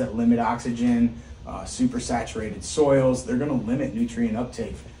 Conditions that limit oxygen, supersaturated soils, they're going to limit nutrient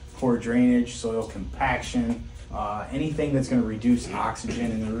uptake. Poor drainage, soil compaction, anything that's going to reduce oxygen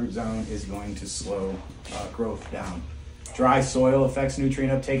in the root zone is going to slow growth down. Dry soil affects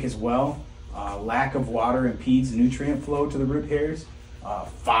nutrient uptake as well. Lack of water impedes nutrient flow to the root hairs.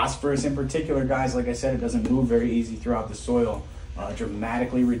 Phosphorus in particular, guys, like I said, it doesn't move very easy throughout the soil.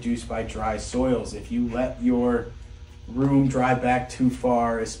 Dramatically reduced by dry soils. If you let your room dry back too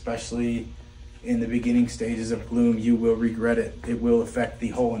far, especially in the beginning stages of bloom, you will regret it. It will affect the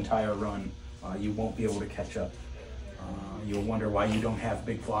whole entire run. You won't be able to catch up. You'll wonder why you don't have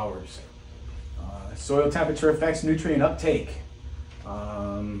big flowers. Soil temperature affects nutrient uptake.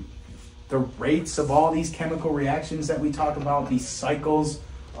 The rates of all these chemical reactions that we talk about, these cycles,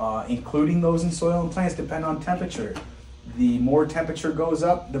 including those in soil and plants, depend on temperature. The more temperature goes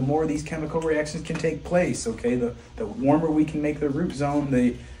up, the more these chemical reactions can take place, okay? The warmer we can make the root zone,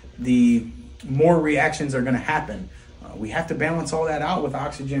 the more reactions are gonna happen. We have to balance all that out with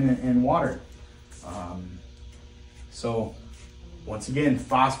oxygen and water. So once again,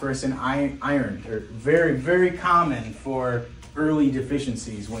 phosphorus and iron are very, very common for early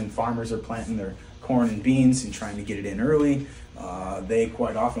deficiencies when farmers are planting their corn and beans and trying to get it in early. They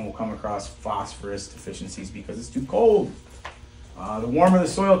quite often will come across phosphorus deficiencies because it's too cold. The warmer the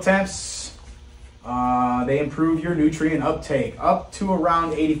soil temps, they improve your nutrient uptake up to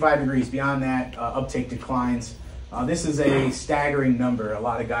around 85 degrees. Beyond that, uptake declines. This is a staggering number. A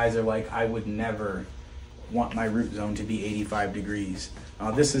lot of guys are like, I would never want my root zone to be 85 degrees.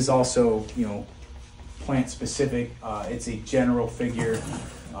 This is also, plant specific. It's a general figure.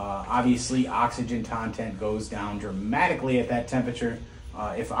 Obviously, oxygen content goes down dramatically at that temperature.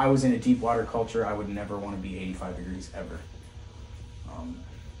 If I was in a deep water culture, I would never want to be 85 degrees ever.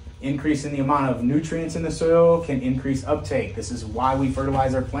 Increase in the amount of nutrients in the soil can increase uptake. This is why we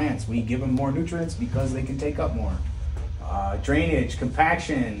fertilize our plants. We give them more nutrients because they can take up more. Drainage,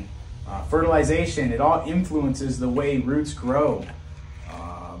 compaction, fertilization, it all influences the way roots grow.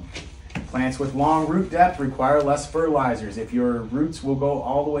 Plants with long root depth require less fertilizers. If your roots will go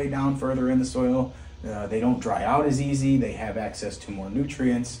all the way down further in the soil, they don't dry out as easy, they have access to more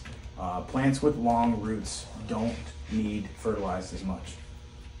nutrients. Plants with long roots don't need fertilized as much.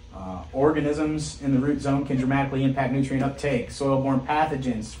 Organisms in the root zone can dramatically impact nutrient uptake. Soil-borne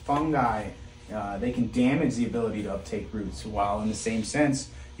pathogens, fungi, they can damage the ability to uptake roots, while in the same sense,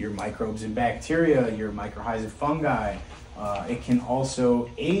 your microbes and bacteria, your mycorrhizal fungi, it can also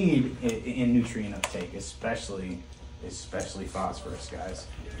aid in nutrient uptake, especially phosphorus, guys.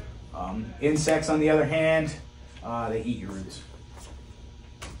 Insects, on the other hand, they eat your roots.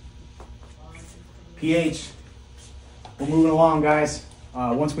 pH, we're moving along, guys.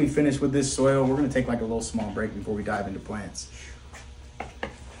 Once we finish with this soil, we're going to take like a little small break before we dive into plants.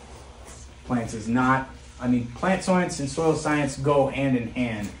 Plants is not, plant science and soil science go hand in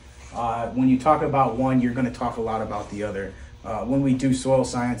hand. When you talk about one, you're going to talk a lot about the other. When we do soil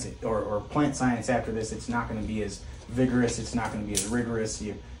science or plant science after this, it's not going to be as vigorous, it's not going to be as rigorous.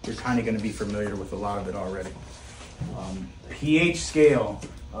 You're kind of going to be familiar with a lot of it already. pH scale,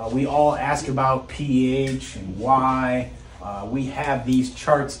 we all ask about pH and why. We have these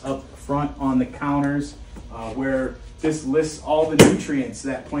charts up front on the counters where this lists all the nutrients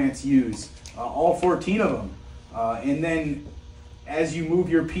that plants use, all 14 of them. And then as you move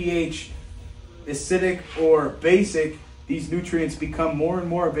your pH acidic or basic, these nutrients become more and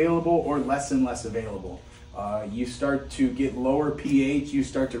more available or less and less available. You start to get lower pH, you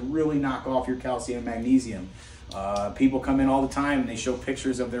start to really knock off your calcium and magnesium. People come in all the time and they show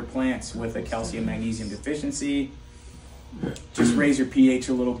pictures of their plants with a calcium magnesium deficiency. Just raise your pH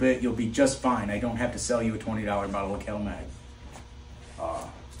a little bit, you'll be just fine. I don't have to sell you a $20 bottle of CalMag.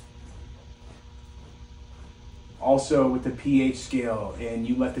 Also with the pH scale, and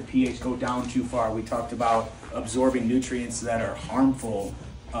you let the pH go down too far, we talked about absorbing nutrients that are harmful,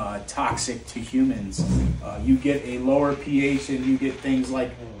 toxic to humans. You get a lower pH and you get things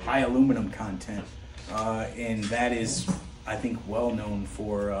like high aluminum content. And that is, I think, well known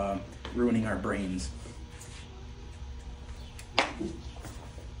for ruining our brains.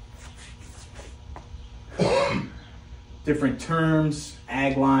 Different terms,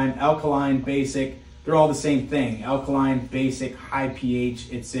 alkaline, basic, they're all the same thing. Alkaline, basic, high pH,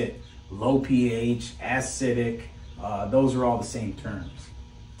 it's it. Low pH, acidic, those are all the same terms.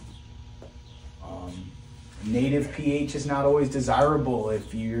 Native pH is not always desirable.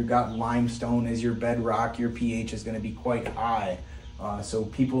 If you've got limestone as your bedrock, your pH is going to be quite high. So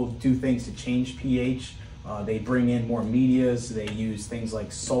people do things to change pH. They bring in more medias, they use things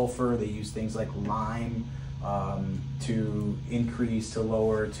like sulfur, they use things like lime. to increase, to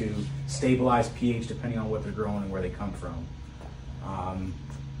lower, to stabilize pH depending on what they're growing and where they come from.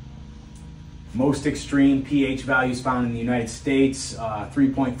 Most extreme pH values found in the United States,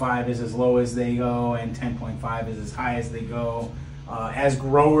 3.5 is as low as they go and 10.5 is as high as they go. As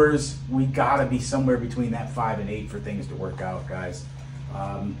growers, we gotta be somewhere between that 5 and 8 for things to work out, guys.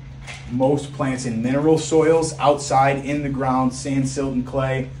 Most plants in mineral soils, outside in the ground, sand, silt, and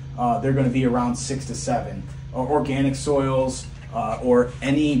clay, they're gonna be around 6 to 7. Organic soils, or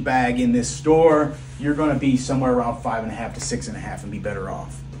any bag in this store, you're gonna be somewhere around 5.5 to 6.5 and be better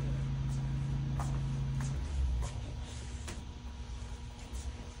off.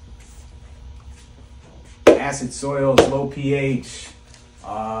 Acid soils, low pH,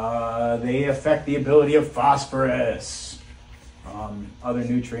 they affect the ability of phosphorus, other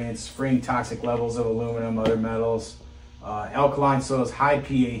nutrients, freeing toxic levels of aluminum, other metals. Alkaline soils, high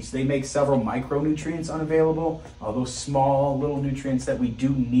pH, they make several micronutrients unavailable, those small little nutrients that we do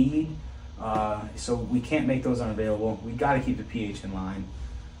need, so we can't make those unavailable. We got to keep the pH in line.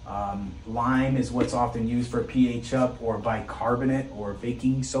 Lime is what's often used for pH up, or bicarbonate or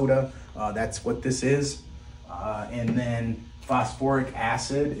baking soda. That's what this is. And then phosphoric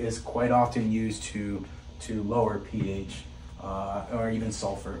acid is quite often used to lower pH, or even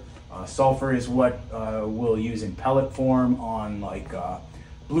sulfur. Sulfur is what we'll use in pellet form on like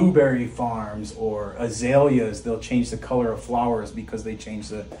blueberry farms or azaleas. They'll change the color of flowers because they change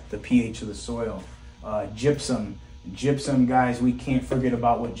the pH of the soil. Gypsum, guys, we can't forget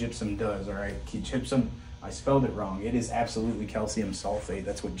about what gypsum does, all right? Gypsum, I spelled it wrong. It is absolutely calcium sulfate.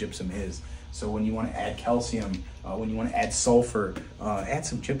 That's what gypsum is. So when you want to add calcium, when you want to add sulfur, add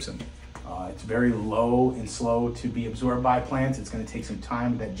some gypsum. It's very low and slow to be absorbed by plants. It's going to take some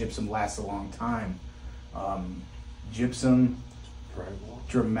time. That gypsum lasts a long time. Gypsum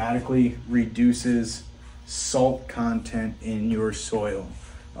dramatically reduces salt content in your soil.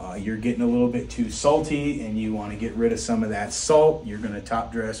 You're getting a little bit too salty and you want to get rid of some of that salt, you're going to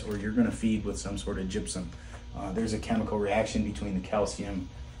top dress or you're going to feed with some sort of gypsum. There's a chemical reaction between the calcium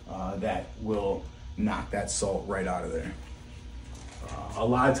that will knock that salt right out of there. A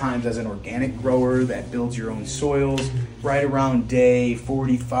lot of times as an organic grower that builds your own soils, right around day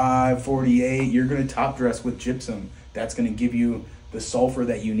 45, 48, you're going to top dress with gypsum. That's going to give you the sulfur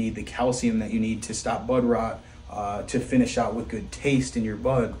that you need, the calcium that you need to stop bud rot, to finish out with good taste in your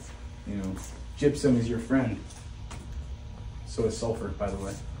bud. You know, gypsum is your friend. So is sulfur, by the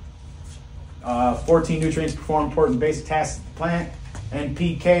way. 14 nutrients perform important basic tasks of the plant.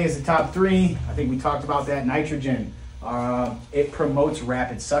 NPK is the top 3. I think we talked about that. Nitrogen. It promotes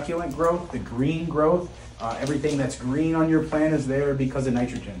rapid succulent growth, the green growth. Everything that's green on your plant is there because of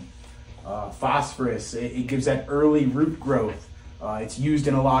nitrogen. Phosphorus, it gives that early root growth. It's used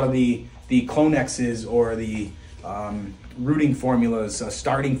in a lot of the Clonexes or the rooting formulas,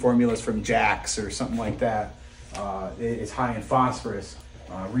 starting formulas from Jack's or something like that. It's high in phosphorus.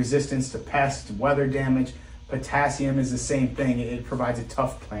 Resistance to pest, weather damage. Potassium is the same thing. It provides a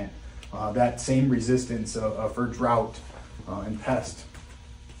tough plant. That same resistance for drought and pest.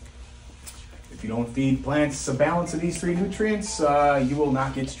 If you don't feed plants a balance of these 3 nutrients, you will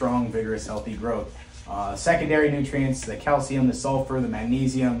not get strong, vigorous, healthy growth. Secondary nutrients, the calcium, the sulfur, the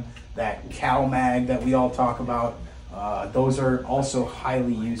magnesium, that CalMag that we all talk about, those are also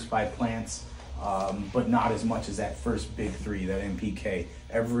highly used by plants, but not as much as that first big 3, that NPK.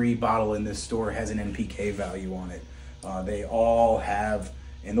 Every bottle in this store has an NPK value on it. They all have,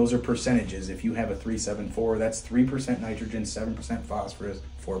 and those are percentages. If you have a 374, that's 3% nitrogen, 7% phosphorus,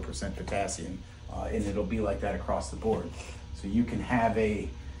 4% potassium, and it'll be like that across the board. So you can have a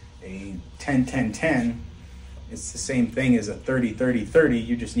 10-10-10. It's the same thing as a 30-30-30.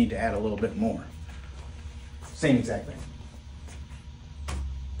 You just need to add a little bit more. Same exact thing.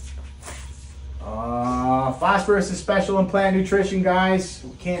 Phosphorus is special in plant nutrition, guys.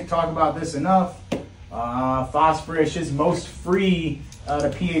 We can't talk about this enough. Phosphorus is most free at a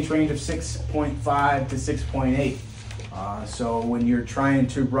pH range of 6.5 to 6.8. So when you're trying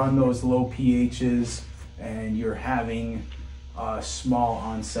to run those low pHs and you're having a small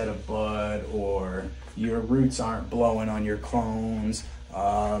onset of bud or your roots aren't blowing on your clones,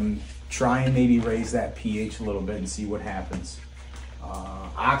 try and maybe raise that pH a little bit and see what happens.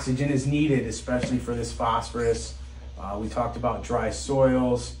 Oxygen is needed, especially for this phosphorus. We talked about dry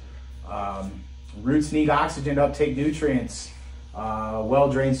soils. Roots need oxygen to uptake nutrients.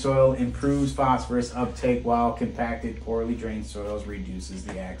 Well-drained soil improves phosphorus uptake, while compacted, poorly drained soils reduces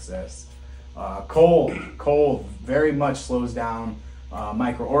the access. Cold very much slows down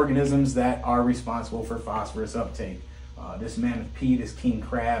microorganisms that are responsible for phosphorus uptake. This mammoth pea, this king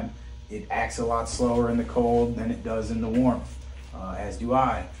crab, It acts a lot slower in the cold than it does in the warm, as do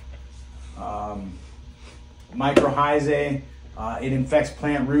I. Mycorrhizae, it infects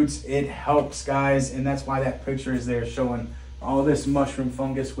plant roots. It helps, guys, and that's why that picture is there showing all this mushroom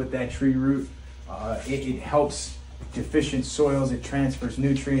fungus with that tree root. It helps deficient soils. It transfers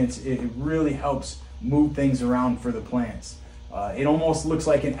nutrients. It really helps move things around for the plants. It almost looks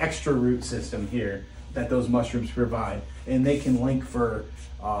like an extra root system here that those mushrooms provide, and they can link for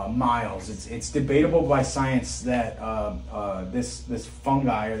miles. It's debatable by science that this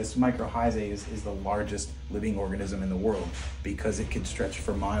fungi or this mycorrhizae is the largest living organism in the world because it can stretch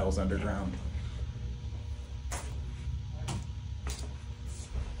for miles underground.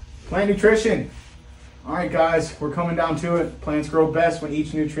 Plant nutrition. All right, guys, we're coming down to it. Plants grow best when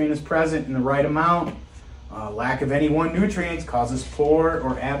each nutrient is present in the right amount. Lack of any one nutrient causes poor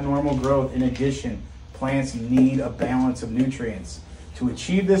or abnormal growth. In addition, plants need a balance of nutrients. To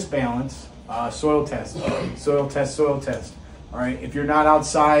achieve this balance, soil test. All right, if you're not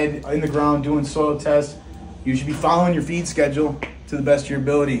outside in the ground doing soil tests, you should be following your feed schedule to the best of your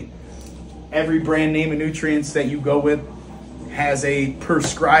ability. Every brand name of nutrients that you go with has a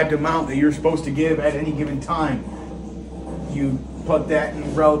prescribed amount that you're supposed to give at any given time. You put that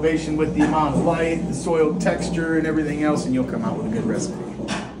in relation with the amount of light, the soil texture, and everything else, and you'll come out with a good recipe.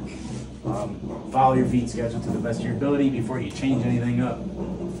 Follow your feed schedule to the best of your ability before you change anything up.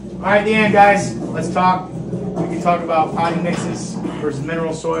 All right, the end, guys. Let's talk. We can talk about potting mixes versus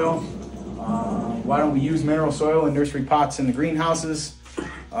mineral soil. Why don't we use mineral soil in nursery pots in the greenhouses?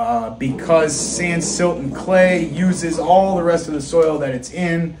 Because sand, silt, and clay uses all the rest of the soil that it's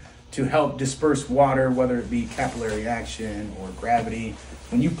in to help disperse water, whether it be capillary action or gravity.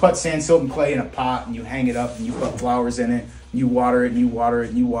 When you put sand, silt, and clay in a pot and you hang it up and you put flowers in it, you water it and you water it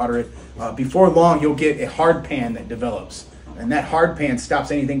and you water it, before long you'll get a hard pan that develops. And that hard pan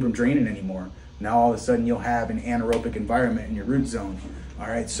stops anything from draining anymore. Now all of a sudden you'll have an anaerobic environment in your root zone. All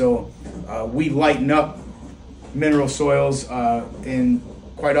right, so we lighten up mineral soils and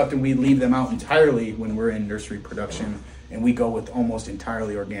quite often we leave them out entirely when we're in nursery production, and we go with almost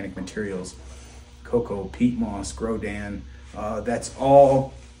entirely organic materials. Cocoa, peat moss, grodan, that's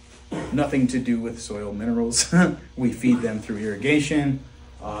all nothing to do with soil minerals. We feed them through irrigation,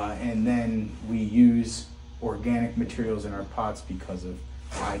 and then we use organic materials in our pots because of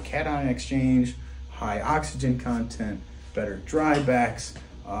high cation exchange, high oxygen content, better drybacks.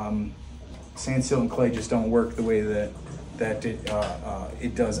 Sand, silt, and clay just don't work the way that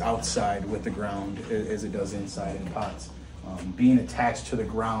it does outside with the ground as it does inside in pots. Being attached to the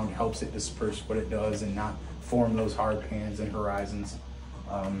ground helps it disperse what it does and not form those hard pans and horizons.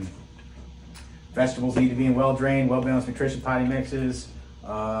 Vegetables need to be in well-drained, well-balanced nutrition potting mixes.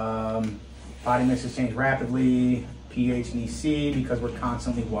 Potting mixes change rapidly, pH and EC, because we're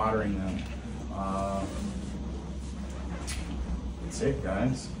constantly watering them. That's it,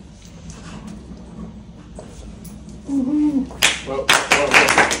 guys. Whoa, whoa, whoa.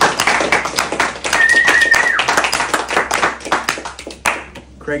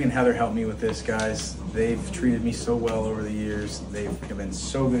 Craig and Heather helped me with this, guys. They've treated me so well over the years. They've been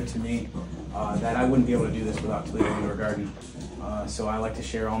so good to me that I wouldn't be able to do this without Toledo Indoor Garden. So I like to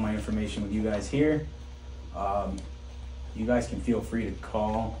share all my information with you guys here. You guys can feel free to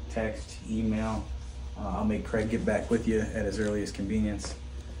call, text, email. I'll make Craig get back with you at his earliest convenience,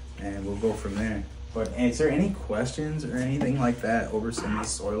 and we'll go from there. But is there any questions or anything like that over some of the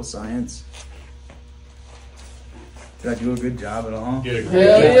soil science? Did I do a good job at all? You did a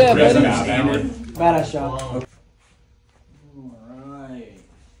Hell great yeah, job. buddy. Howard. Badass shot. All right.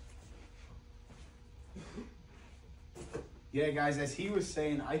 Yeah, guys, as he was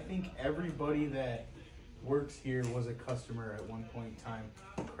saying, I think everybody that works here was a customer at one point in time.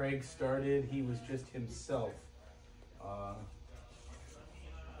 Craig started, he was just himself,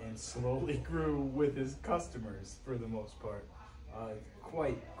 and slowly grew with his customers for the most part.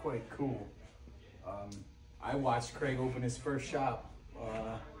 Quite cool. I watched Craig open his first shop,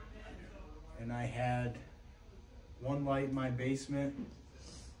 and I had one light in my basement,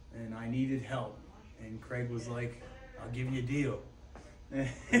 and I needed help. And Craig was like, "I'll give you a deal."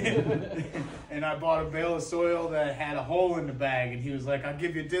 And I bought a bale of soil that had a hole in the bag, and he was like, "I'll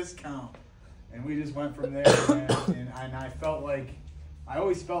give you a discount." And we just went from there, man. And I felt like, I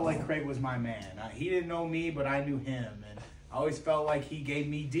always felt like Craig was my man. He didn't know me, but I knew him. And I always felt like he gave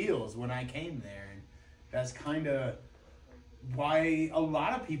me deals when I came there. And that's kind of why a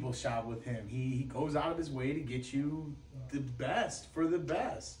lot of people shop with him. He goes out of his way to get you the best for the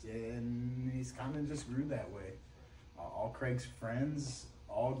best. And he's kind of just grew that way. All Craig's friends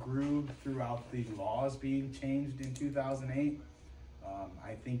all grew throughout the laws being changed in 2008.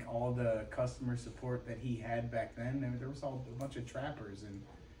 I think all the customer support that he had back then, there was all a bunch of trappers, and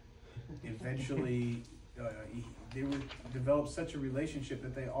eventually they were developed such a relationship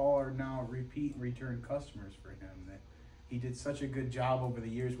that they all are now repeat and return customers for him. That he did such a good job over the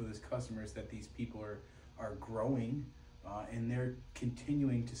years with his customers that these people are growing, and they're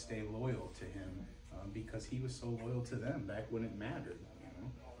continuing to stay loyal to him because he was so loyal to them back when it mattered. You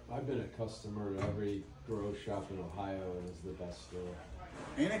know? I've been a customer to every grow shop in Ohio, and it's the best store.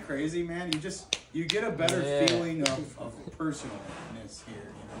 Ain't it crazy, man? You get a better Yeah. feeling of personalness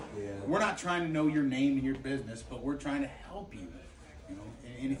here. You know? Yeah. We're not trying to know your name and your business, but we're trying to help you. You know,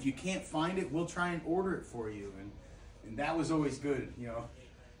 and if you can't find it, we'll try and order it for you. And that was always good. You know,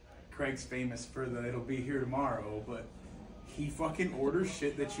 Craig's famous for the "it'll be here tomorrow," but he fucking orders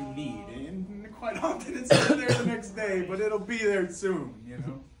shit that you need, and quite often it's not there the next day, but it'll be there soon. You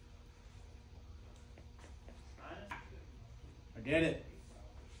know. I get it.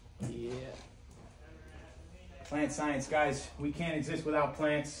 Yeah. Plant science, guys. We can't exist without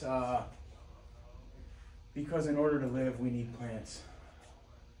plants because in order to live, we need plants.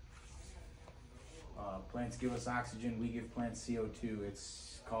 Plants give us oxygen. We give plants CO2.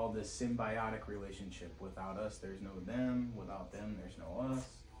 It's called the symbiotic relationship. Without us, there's no them. Without them, there's no us.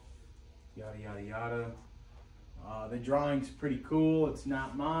 Yada, yada, yada. The drawing's pretty cool. It's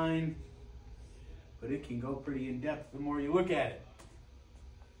not mine, but it can go pretty in depth the more you look at it.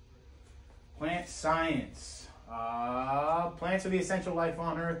 Plant science. Plants are the essential life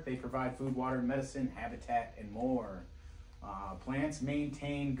on Earth. They provide food, water, medicine, habitat, and more. Plants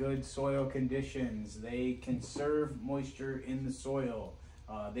maintain good soil conditions. They conserve moisture in the soil.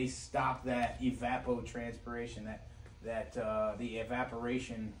 They stop that evapotranspiration, the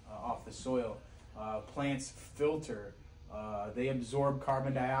evaporation off the soil. Plants filter. They absorb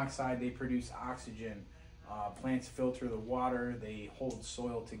carbon dioxide. They produce oxygen. Plants filter the water. They hold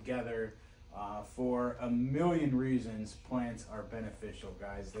soil together. For a million reasons, plants are beneficial,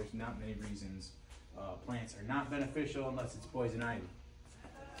 guys. There's not many reasons plants are not beneficial unless it's poison ivy.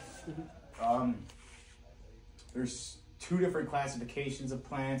 There's two different classifications of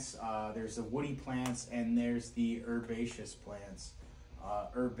plants. There's the woody plants and there's the herbaceous plants.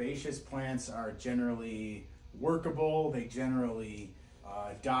 Herbaceous plants are generally workable. They generally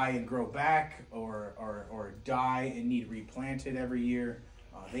die and grow back or die and need replanted every year.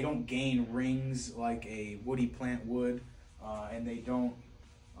 They don't gain rings like a woody plant would, and they don't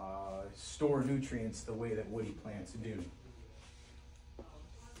store nutrients the way that woody plants do.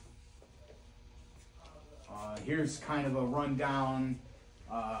 Here's kind of a rundown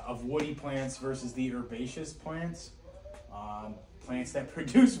of woody plants versus the herbaceous plants. Plants that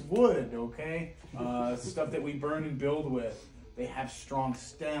produce wood, okay? Stuff that we burn and build with. They have strong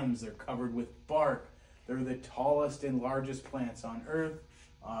stems. They're covered with bark. They're the tallest and largest plants on Earth.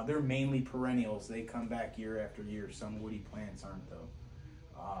 They're mainly perennials. They come back year after year. Some woody plants aren't, though.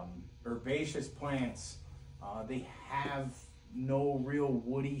 Herbaceous plants, they have no real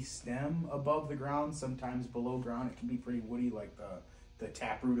woody stem above the ground. Sometimes below ground it can be pretty woody, like the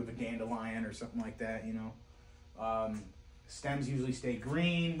taproot of a dandelion or something like that, you know. Stems usually stay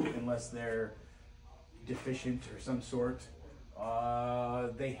green unless they're deficient or some sort.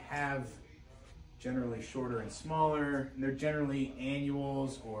 They have generally shorter and smaller. And they're generally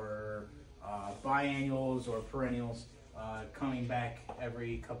annuals or biannuals or perennials, coming back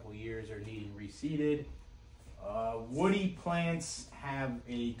every couple of years or needing reseeded. Woody plants have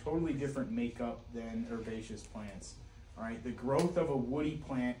a totally different makeup than herbaceous plants. All right, the growth of a woody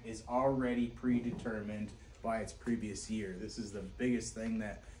plant is already predetermined by its previous year. This is the biggest thing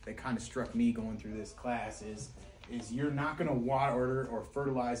that kind of struck me going through this class is you're not going to water or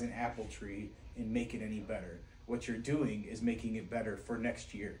fertilize an apple tree and make it any better. What you're doing is making it better for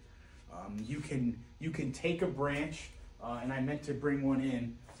next year. You can take a branch, and I meant to bring one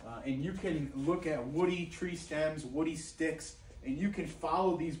in, and you can look at woody tree stems, woody sticks, and you can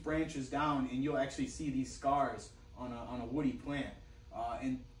follow these branches down, and you'll actually see these scars on a woody plant.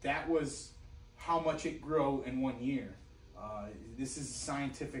 And that was how much it grew in 1 year. This is a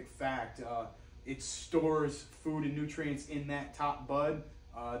scientific fact. It stores food and nutrients in that top bud.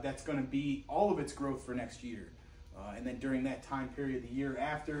 That's going to be all of its growth for next year. And then during that time period, the year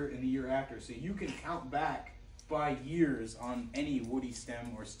after and the year after. So you can count back by years on any woody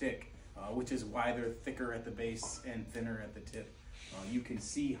stem or stick, which is why they're thicker at the base and thinner at the tip. You can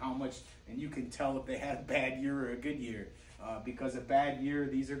see how much, and you can tell if they had a bad year or a good year. Because a bad year,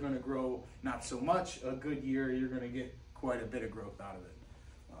 these are going to grow not so much. A good year, you're going to get quite a bit of growth out of it.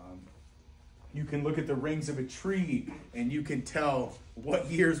 You can look at the rings of a tree and you can tell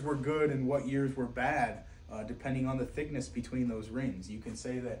what years were good and what years were bad. depending on the thickness between those rings. You can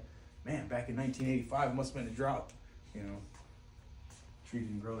say that, man, back in 1985, it must have been a drought. You know, tree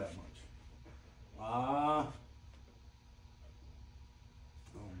didn't grow that much.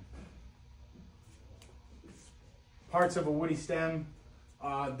 Parts of a woody stem.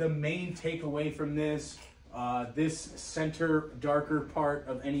 The main takeaway from this, this center darker part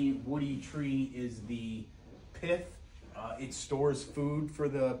of any woody tree is the pith. It stores food for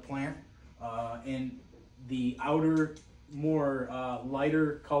the plant. And the outer, more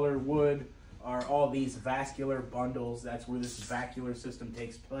lighter color wood are all these vascular bundles. That's where this vascular system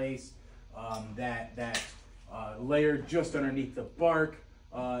takes place. That layer just underneath the bark,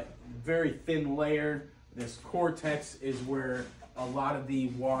 very thin layer. This cortex is where a lot of the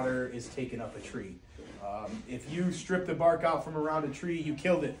water is taken up a tree. If you strip the bark out from around a tree, you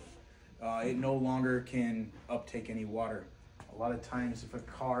killed it. It no longer can uptake any water. A lot of times if a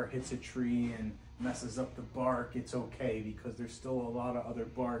car hits a tree and messes up the bark, it's okay because there's still a lot of other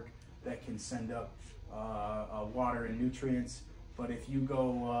bark that can send up water and nutrients. But if you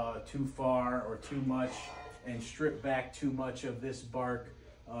go too far or too much and strip back too much of this bark,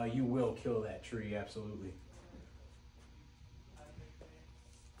 you will kill that tree, absolutely.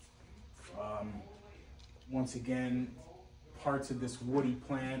 Once again, parts of this woody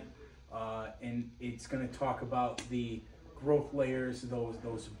plant, and it's going to talk about the growth layers,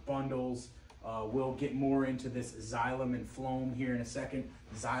 those bundles. We'll get more into this xylem and phloem here in a second.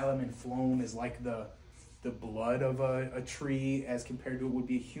 Xylem and phloem is like the blood of a tree as compared to what would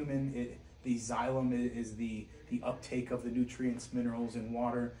be a human. The xylem is the uptake of the nutrients, minerals, and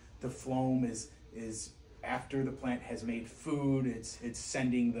water. The phloem is after the plant has made food, it's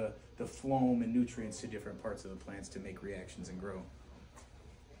sending the phloem and nutrients to different parts of the plants to make reactions and grow.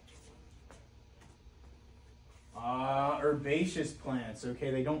 Herbaceous plants, okay,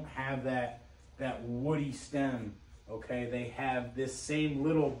 they don't have that woody stem, okay? They have this same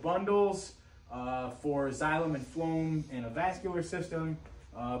little bundles for xylem and phloem and a vascular system,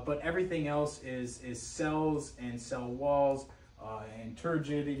 but everything else is cells and cell walls and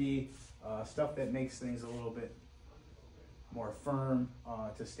turgidity, stuff that makes things a little bit more firm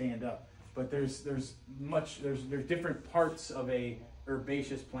to stand up. But there's different parts of a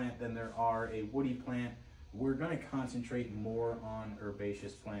herbaceous plant than there are a woody plant. We're going to concentrate more on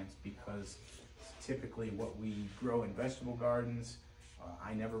herbaceous plants because it's typically what we grow in vegetable gardens.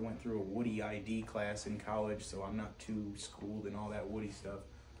 I never went through a woody ID class in college, so I'm not too schooled in all that woody stuff.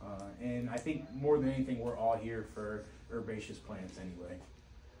 And I think more than anything, we're all here for herbaceous plants anyway.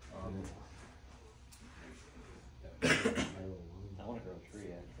 I want to grow a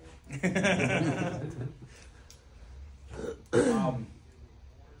tree, actually.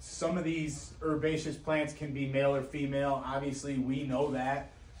 Some of these herbaceous plants can be male or female. Obviously, we know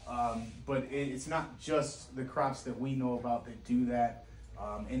that. But it's not just the crops that we know about that do that.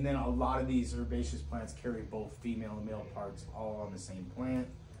 And then a lot of these herbaceous plants carry both female and male parts all on the same plant.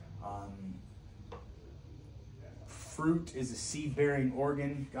 Fruit is a seed-bearing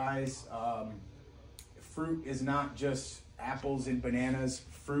organ, guys. Fruit is not just apples and bananas.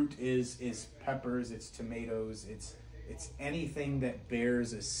 Fruit is peppers, it's tomatoes, it's anything that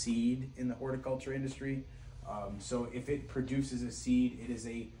bears a seed in the horticulture industry. So if it produces a seed, it is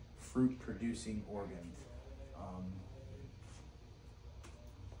a fruit-producing organ.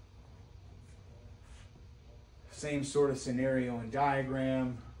 Same sort of scenario and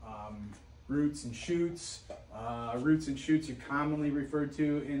diagram. Roots and shoots. Roots and shoots are commonly referred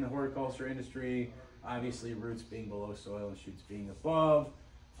to in the horticulture industry. Obviously, roots being below soil and shoots being above.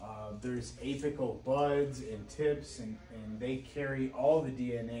 There's apical buds and tips, and they carry all the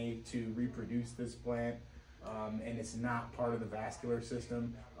DNA to reproduce this plant. And it's not part of the vascular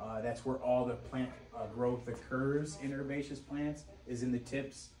system. That's where all the plant growth occurs in herbaceous plants, is in the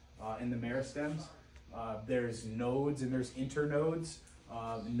tips and the meristems. There's nodes and there's internodes.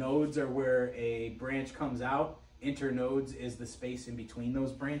 Nodes are where a branch comes out. Internodes is the space in between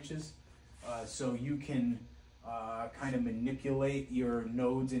those branches. So you can kind of manipulate your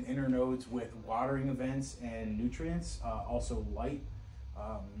nodes and internodes with watering events and nutrients, also light.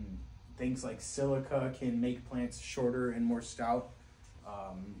 Things like silica can make plants shorter and more stout.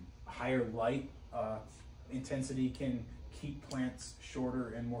 Higher light intensity can keep plants shorter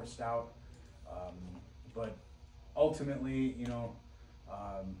and more stout. But ultimately, you know,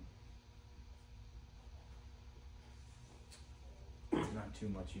 there's not too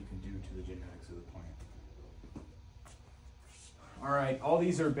much you can do to the genetics of the plant. All right, all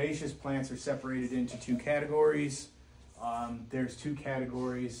these herbaceous plants are separated into two categories. There's two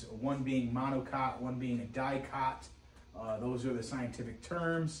categories, one being monocot, one being a dicot. Those are the scientific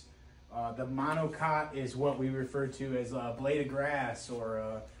terms. The monocot is what we refer to as a blade of grass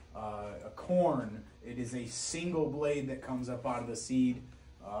or a corn. It is a single blade that comes up out of the seed,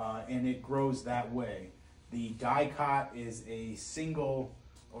 and it grows that way. The dicot is a single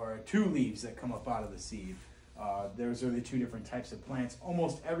or two leaves that come up out of the seed. Those are the two different types of plants.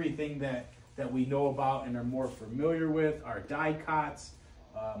 Almost everything that we know about and are more familiar with are dicots.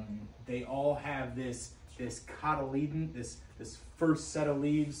 They all have this cotyledon, this first set of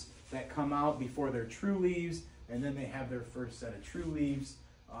leaves that come out before they're true leaves, and then they have their first set of true leaves,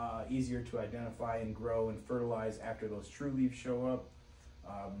 easier to identify and grow and fertilize after those true leaves show up.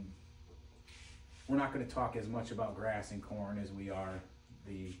 We're not going to talk as much about grass and corn as we are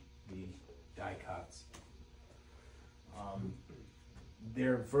the dicots.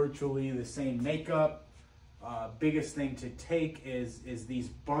 They're virtually the same makeup. Biggest thing to take is these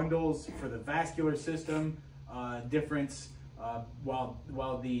bundles for the vascular system. Difference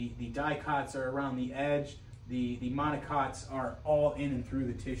while the dicots are around the edge, the monocots are all in and through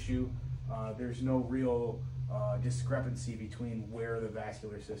the tissue. There's no real discrepancy between where the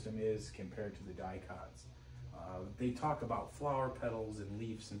vascular system is compared to the dicots. They talk about flower petals and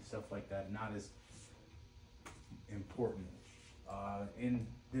leaves and stuff like that, not as important. And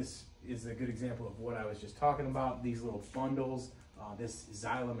this is a good example of what I was just talking about, these little bundles, this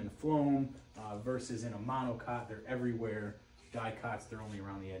xylem and phloem versus in a monocot, they're everywhere. Dicots, they're only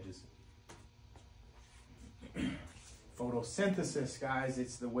around the edges. Photosynthesis, guys,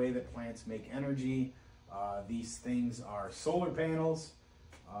 it's the way that plants make energy. These things are solar panels.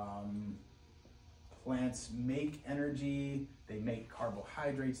 Plants make energy, they make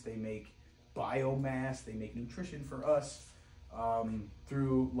carbohydrates, they make biomass, they make nutrition for us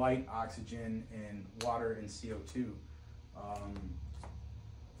through light, oxygen, and water and CO2.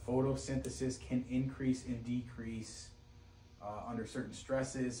 Photosynthesis can increase and decrease under certain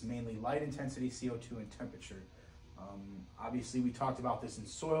stresses, mainly light intensity, CO2, and temperature. Obviously, we talked about this in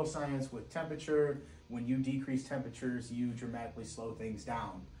soil science with temperature. When you decrease temperatures, you dramatically slow things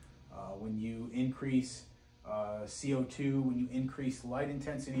down. When you increase CO2, when you increase light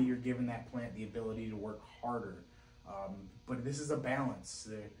intensity, you're giving that plant the ability to work harder. But this is a balance.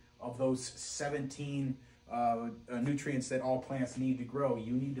 Of those 17 nutrients that all plants need to grow,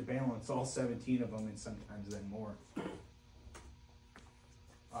 you need to balance all 17 of them, and sometimes then more.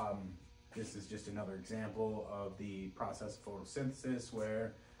 This is just another example of the process of photosynthesis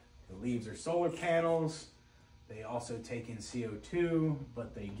where the leaves are solar panels. They also take in CO2,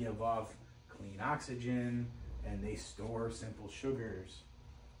 but they give off clean oxygen, and they store simple sugars.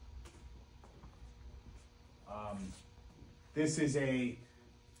 This is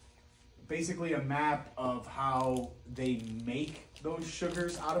basically a map of how they make those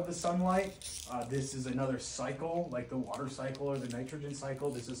sugars out of the sunlight. This is another cycle, like the water cycle or the nitrogen cycle.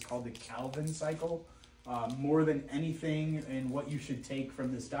 This is called the Calvin cycle. More than anything, and what you should take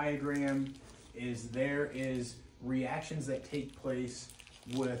from this diagram is there is reactions that take place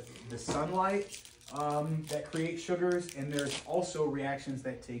with the sunlight that create sugars, and there's also reactions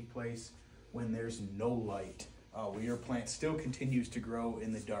that take place when there's no light, where your plant still continues to grow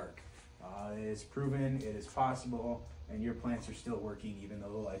in the dark. It is proven, it is possible, and your plants are still working even though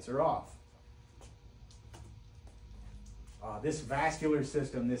the lights are off. This vascular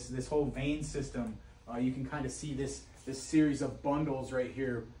system, this whole vein system, you can kind of see this series of bundles right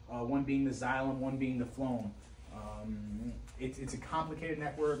here, one being the xylem, one being the phloem. It's a complicated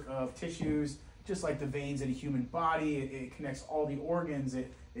network of tissues, just like the veins in a human body. It connects all the organs.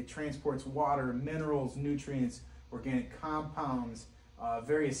 It transports water, minerals, nutrients, organic compounds,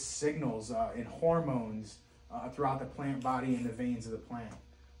 various signals and hormones throughout the plant body and the veins of the plant.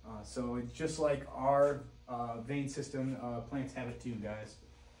 So it's just like our vein system, plants have it too, guys.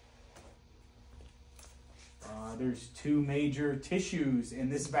 There's two major tissues in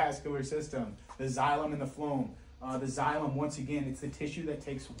this vascular system, the xylem and the phloem. The xylem, once again, it's the tissue that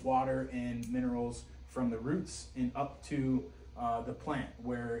takes water and minerals from the roots and up to the plant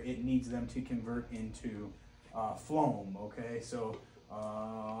where it needs them to convert into phloem, okay? So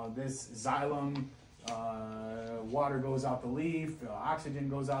this xylem, water goes out the leaf, oxygen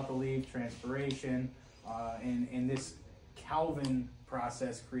goes out the leaf, transpiration, and this Calvin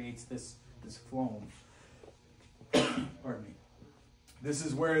process creates this phloem. Pardon me. This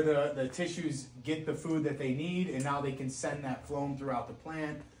is where the tissues get the food that they need, and now they can send that phloem throughout the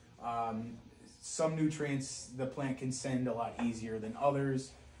plant. Some nutrients the plant can send a lot easier than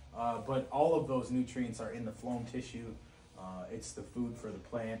others, but all of those nutrients are in the phloem tissue. It's the food for the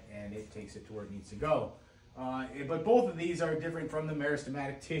plant, and it takes it to where it needs to go. But both of these are different from the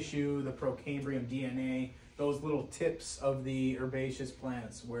meristematic tissue, the Procambrium DNA, those little tips of the herbaceous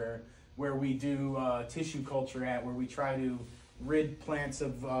plants where where we do tissue culture at, where we try to rid plants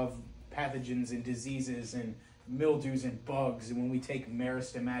of pathogens and diseases and mildews and bugs. And when we take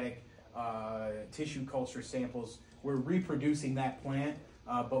meristematic tissue culture samples, we're reproducing that plant,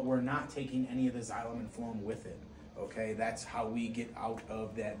 but we're not taking any of the xylem and phloem with it. Okay, that's how we get out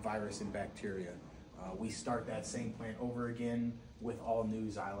of that virus and bacteria. We start that same plant over again with all new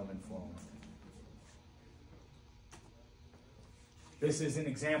xylem and phloem. This is an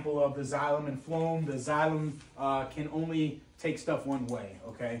example of the xylem and phloem. The xylem can only take stuff one way,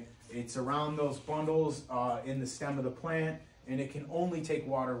 okay? It's around those bundles in the stem of the plant, and it can only take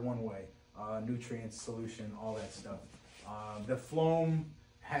water one way. Nutrients, solution, all that stuff. The phloem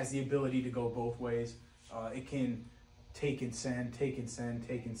has the ability to go both ways. It can take and send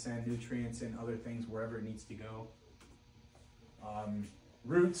nutrients and other things wherever it needs to go.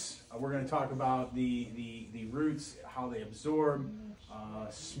 Roots, we're going to talk about the roots, how they absorb.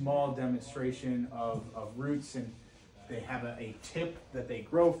 Small demonstration of roots, and they have a tip that they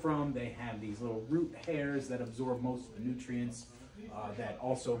grow from. They have these little root hairs that absorb most of the nutrients that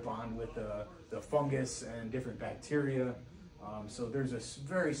also bond with the fungus and different bacteria. So there's a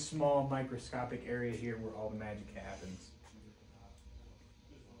very small microscopic area here where all the magic happens.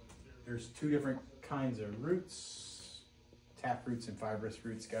 There's two different kinds of roots, tap roots and fibrous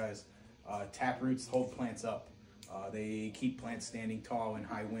roots, guys. Tap roots hold plants up. They keep plants standing tall in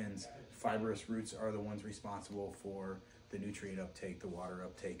high winds. Fibrous roots are the ones responsible for the nutrient uptake, the water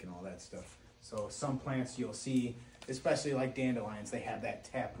uptake, and all that stuff. So some plants you'll see, especially like dandelions, they have that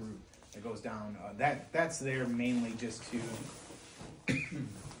tap root that goes down. That's there mainly just to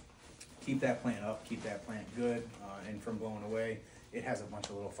keep that plant up, keep that plant good, and from blowing away. It has a bunch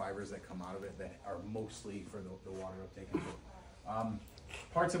of little fibers that come out of it that are mostly for the water uptake.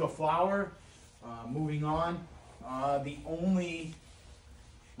 Parts of a flower, moving on. The only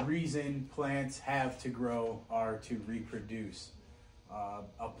reason plants have to grow are to reproduce.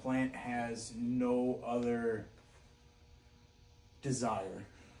 A plant has no other desire,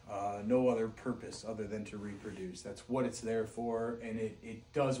 no other purpose other than to reproduce. That's what it's there for, and it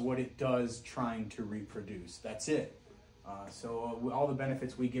does what it does trying to reproduce. That's it. So all the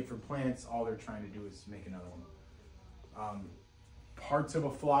benefits we get from plants, all they're trying to do is make another one. Parts of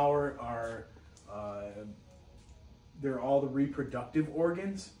a flower are they're all the reproductive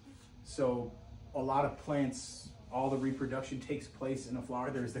organs. So a lot of plants, all the reproduction takes place in a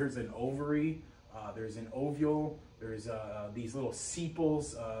flower. There's an ovary, there's an ovule, there's these little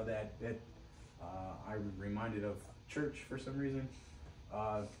sepals that I'm reminded of church for some reason.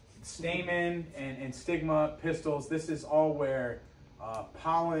 Stamen and stigma, pistils. This is all where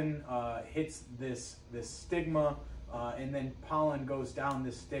pollen hits this stigma, and then pollen goes down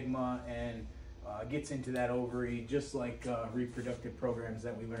this stigma and gets into that ovary, just like reproductive programs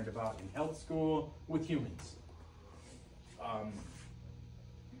that we learned about in health school with humans.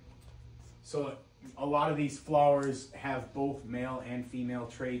 So a lot of these flowers have both male and female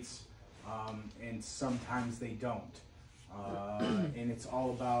traits, and sometimes they don't. And it's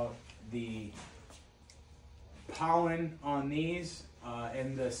all about the pollen on these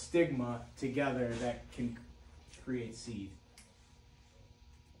and the stigma together that can create seed.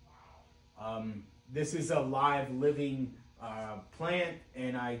 This is a live living plant,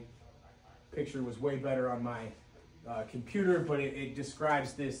 and picture was way better on my computer, but it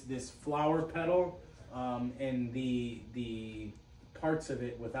describes this flower petal and the parts of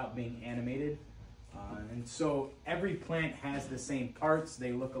it without being animated. And so every plant has the same parts.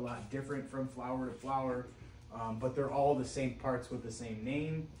 They look a lot different from flower to flower, but they're all the same parts with the same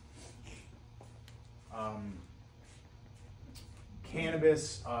name.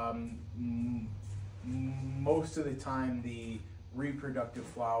 Cannabis, most of the time the reproductive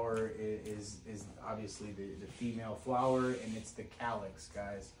flower is obviously the female flower, and it's the calyx,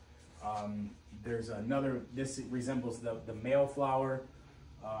 guys. There's another, this resembles the male flower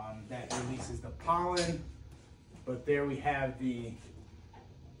that releases the pollen, but there we have the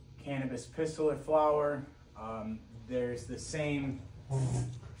cannabis pistillate flower. There's the same,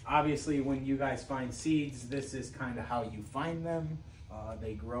 obviously when you guys find seeds, this is kind of how you find them.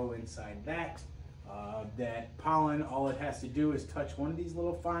 They grow inside that. That pollen, all it has to do is touch one of these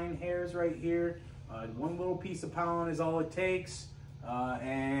little fine hairs right here. One little piece of pollen is all it takes,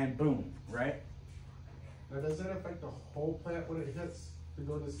 and boom, right? Now, does that affect the whole plant when it hits to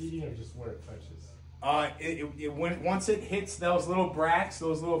go to seeding, or just where it touches? Once it hits those little bracts,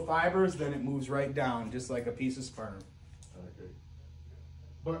 those little fibers, then it moves right down, just like a piece of sperm. Okay.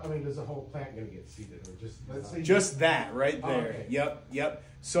 But I mean, does the whole plant gonna get seeded, or just let's say just that right there? Okay. Yep.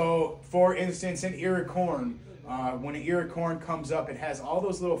 So, for instance, in ear corn, When an ear of corn comes up, it has all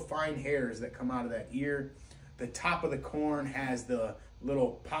those little fine hairs that come out of that ear. The top of the corn has the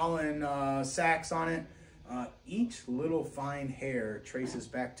little pollen sacs on it. Each little fine hair traces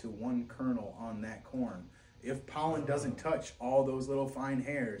back to one kernel on that corn. If pollen doesn't touch all those little fine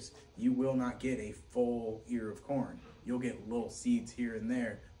hairs, you will not get a full ear of corn. You'll get little seeds here and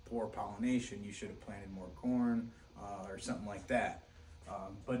there. Poor pollination. You should have planted more corn or something like that.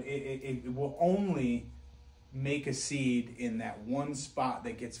 But it will only make a seed in that one spot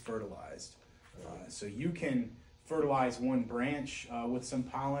that gets fertilized. So you can fertilize one branch with some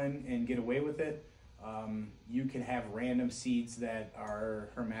pollen and get away with it. You can have random seeds that are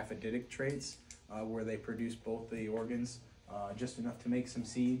hermaphroditic traits where they produce both the organs, just enough to make some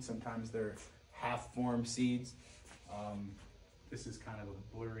seeds. Sometimes they're half-formed seeds. This is kind of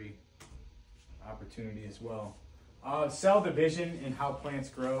a blurry opportunity as well. Cell division and how plants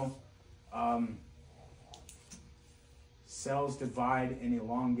grow. Cells divide and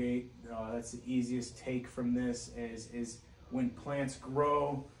elongate. That's the easiest take from this is when plants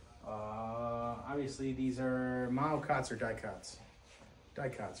grow. Obviously these are monocots or dicots.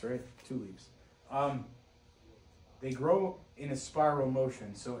 Dicots, right? Two leaves. They grow in a spiral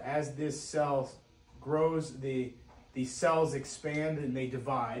motion. So as this cell grows, the cells expand and they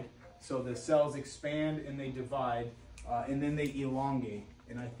divide. So the cells expand and they divide, and then they elongate.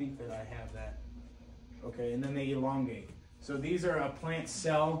 And I think that I have that. Okay, and then they elongate. So these are a plant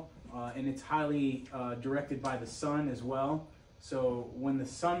cell, and it's highly directed by the sun as well. So when the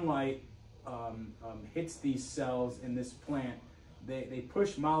sunlight hits these cells in this plant, they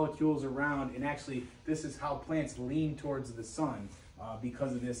push molecules around, and actually this is how plants lean towards the sun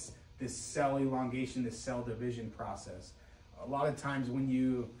because of this cell elongation, this cell division process. A lot of times when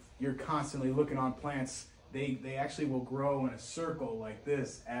you're constantly looking on plants, they actually will grow in a circle like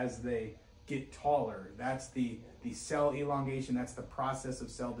this as they get taller. That's the cell elongation. That's the process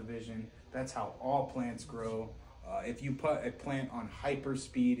of cell division. That's how all plants grow. If you put a plant on hyper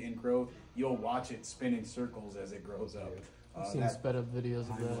speed and growth, you'll watch it spin in circles as it grows up. I've seen sped up videos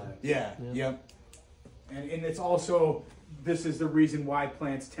of that. Yeah, yep. And it's also, this is the reason why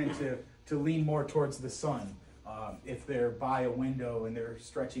plants tend to lean more towards the sun. If they're by a window and they're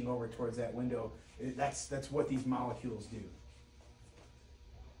stretching over towards that window, that's what these molecules do.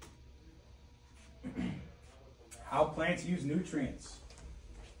 How plants use nutrients.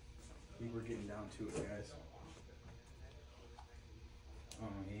 I think we're getting down to it, guys. Oh,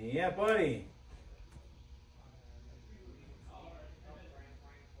 yeah, buddy.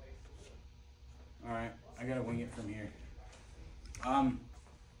 All right, I gotta wing it from here.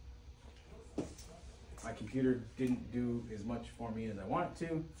 My computer didn't do as much for me as I want it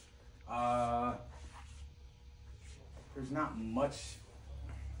to. There's not much.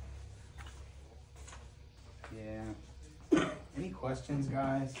 Yeah. Any questions,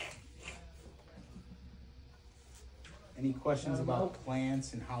 guys? Any questions about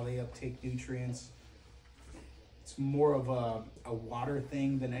plants and how they uptake nutrients? It's more of a water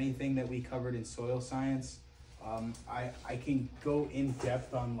thing than anything that we covered in soil science. I can go in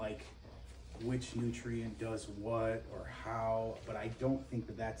depth on like which nutrient does what or how, but I don't think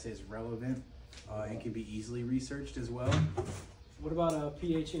that that's as relevant. It can be easily researched as well. What about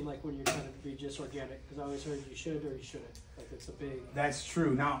pHing, like when you're trying to be just organic? Because I always heard you should or you shouldn't. Like it's a big. That's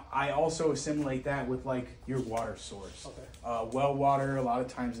true. Now I also assimilate that with like your water source. Okay. Well water, a lot of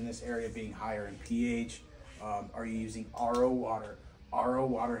times in this area being higher in pH. Are you using RO water? RO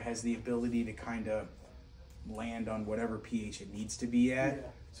water has the ability to kind of land on whatever pH it needs to be at. Yeah.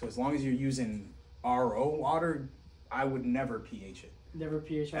 So as long as you're using RO water, I would never pH it. Never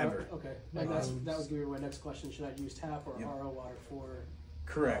pH Ever. water? Okay. And that was going to be my next question. Should I use tap or Yep. RO water for?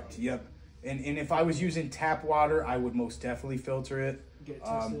 Correct. Yep. And if I was using tap water, I would most definitely filter it, Get it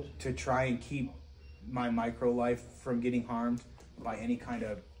tested. to try and keep my microlife from getting harmed by any kind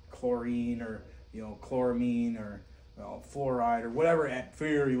of chlorine or chloramine or fluoride or whatever at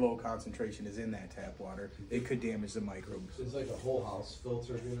very low concentration is in that tap water. It could damage the microbes. Is like a whole house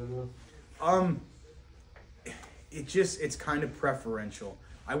filter good enough? It's kind of preferential.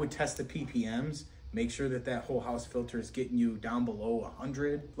 I would test the ppms, make sure that whole house filter is getting you down below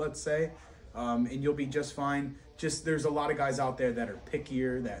 100, let's say, and you'll be just fine. Just there's a lot of guys out there that are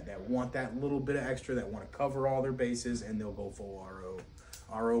pickier, that want that little bit of extra, that want to cover all their bases, and they'll go full RO.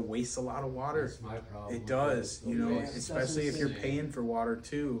 RO wastes a lot, That's my problem. It does, Waste. especially if you're paying for water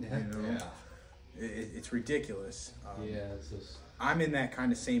too. Yeah. It's ridiculous. Yeah, it's just. I'm in that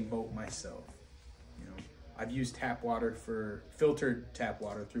kind of same boat myself. I've used filtered tap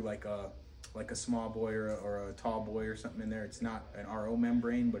water through like a like a small boy or a tall boy or something in there. It's not an RO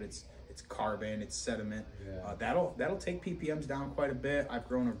membrane, but it's carbon, it's sediment. Yeah. That'll take ppms down quite a bit. I've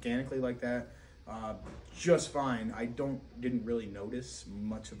grown organically like that, just fine. I didn't really notice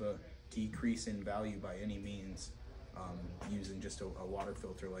much of a decrease in value by any means, using just a water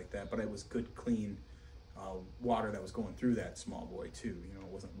filter like that. But it was good, clean water that was going through that small boy too. You know,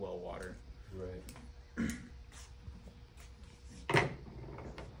 it wasn't well water. Right.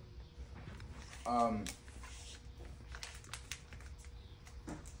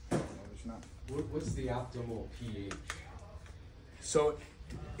 There's not. What's the optimal pH? So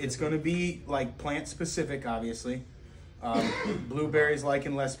it's going to be like plant specific, obviously. Blueberries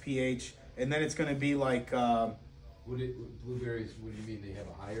liking less pH, and then it's going to be like Blueberries? What do you mean they have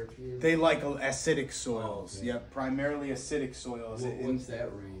a higher pH? they like acidic soils. Oh, okay. Yep, primarily acidic soils. What's that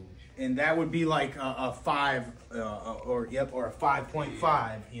range? And that would be like a 5, or a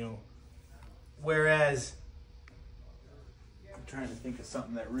 5.5. You know, whereas I'm trying to think of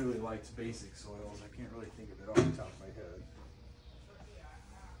something that really likes basic soils. I can't really think of it off the top of my head.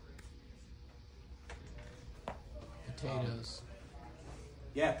 Potatoes.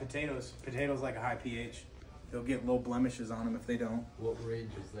 Yeah, potatoes. Potatoes like a high pH. They'll get low blemishes on them if they don't. What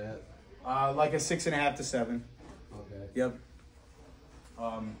range is that? Like a 6.5 to 7. Okay. Yep.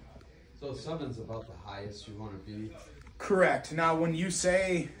 So 7's about the highest you want to be. Correct. Now, when you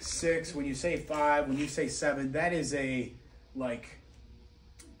say 6, when you say 5, when you say 7, that is a like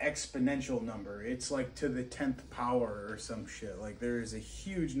exponential number. It's like to the 10th power or some shit. Like there is a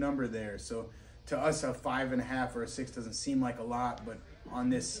huge number there. So to us, a 5.5 or a 6 doesn't seem like a lot, but on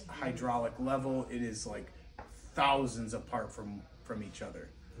this hydraulic level, it is like thousands apart from each other.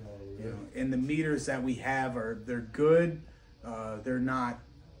 You know, and the meters that we have they're good. They're not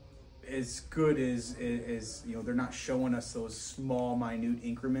as good as you know. They're not showing us those small, minute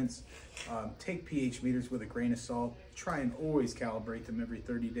increments. Take pH meters with a grain of salt. Try and always calibrate them every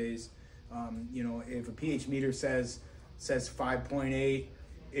 30 days. You know, if a pH meter says 5.8,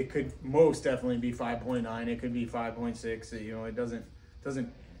 it could most definitely be 5.9. It could be 5.6. You know, it doesn't.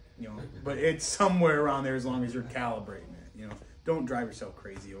 You know, but it's somewhere around there as long as you're calibrating it. You know, don't drive yourself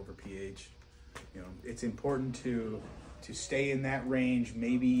crazy over pH. You know, it's important to stay in that range,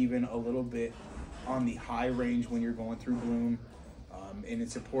 maybe even a little bit on the high range when you're going through bloom, and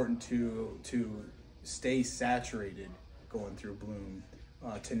it's important to stay saturated going through bloom,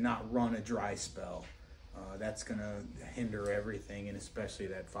 to not run a dry spell. That's gonna hinder everything, and especially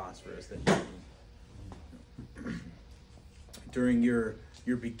that phosphorus that you need. During your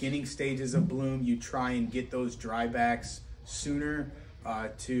beginning stages of bloom, you try and get those drybacks sooner,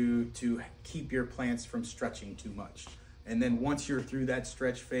 to keep your plants from stretching too much. And then once you're through that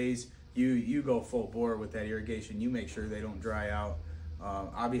stretch phase, you go full bore with that irrigation. You make sure they don't dry out.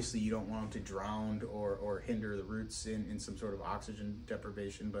 Obviously, you don't want them to drown or hinder the roots in some sort of oxygen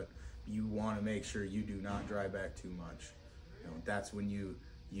deprivation, but you want to make sure you do not dry back too much. You know, that's when you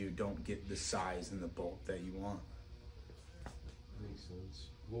don't get the size and the bulk that you want. Makes sense.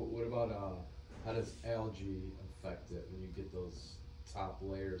 What about how does algae affect it when you get those top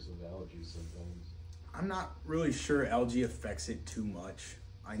layers of algae sometimes? I'm not really sure algae affects it too much.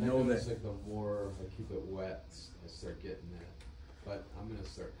 I know it's that like the more I keep it wet, I start getting that. But I'm gonna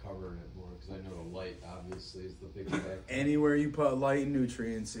start covering it more because I know the light obviously is the big factor. anywhere you put light and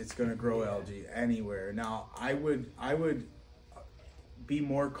nutrients, it's going to grow algae anywhere. Now, I would be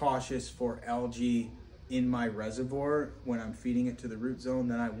more cautious for algae in my reservoir when I'm feeding it to the root zone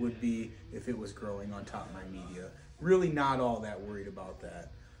than I would be if it was growing on top of my media. Really not all that worried about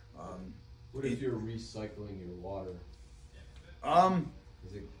that. What if you're recycling your water?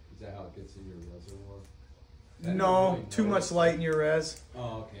 Is that how it gets in your reservoir? No, too much light in your res.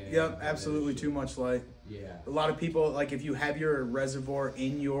 Oh, okay. Yep, absolutely too much light. Yeah. A lot of people, like if you have your reservoir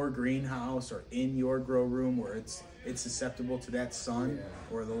in your greenhouse or in your grow room where it's susceptible to that sun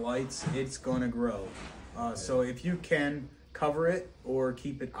or the lights, it's gonna grow. So if you can, cover it or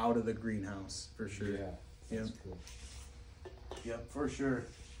keep it out of the greenhouse for sure. Yeah. Yep. That's cool. Yep, for sure.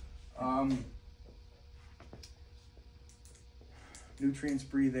 Nutrients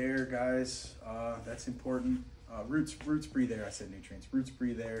breathe air, guys. That's important. Roots breathe air. I said nutrients. Roots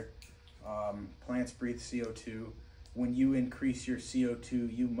breathe air. Plants breathe CO2. When you increase your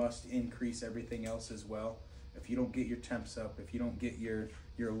CO2, you must increase everything else as well. If you don't get your temps up, if you don't get your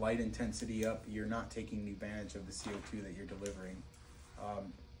light intensity up, you're not taking advantage of the CO2 that you're delivering.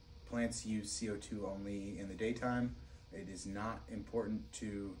 Plants use CO2 only in the daytime. It is not important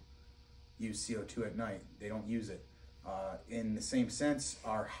to use CO2 at night. They don't use it. In the same sense,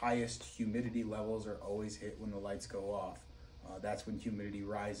 our highest humidity levels are always hit when the lights go off. That's when humidity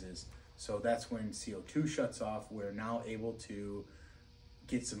rises. So that's when CO2 shuts off. We're now able to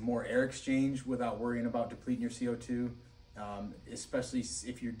get some more air exchange without worrying about depleting your CO2, especially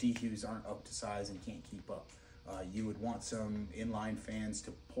if your dehues aren't up to size and can't keep up. You would want some inline fans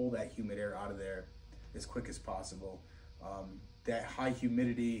to pull that humid air out of there as quick as possible. That high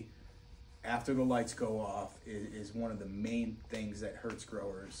humidity after the lights go off is one of the main things that hurts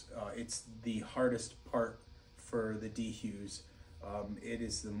growers. It's the hardest part for the dehues. It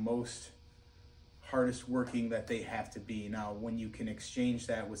is the most hardest working that they have to be. Now, when you can exchange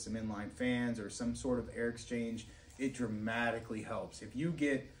that with some inline fans or some sort of air exchange, it dramatically helps. If you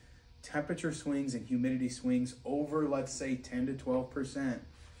get temperature swings and humidity swings over, let's say, 10 to 12%,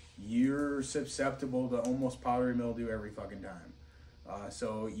 you're susceptible to almost powdery mildew every fucking time.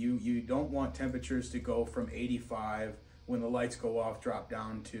 So you don't want temperatures to go from 85 when the lights go off, drop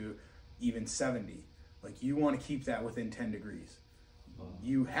down to even 70. Like, you want to keep that within 10 degrees.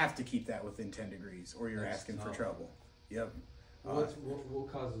 You have to keep that within 10 degrees or you're asking for trouble. Yep.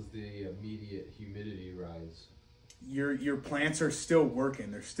 What causes the immediate humidity rise? Your plants are still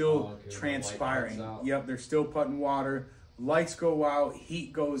working. They're still transpiring. Yep, they're still putting water. Lights go out,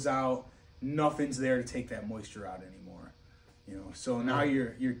 heat goes out. Nothing's there to take that moisture out anymore. You know, so now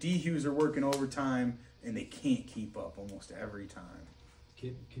your dehues are working overtime and they can't keep up almost every time.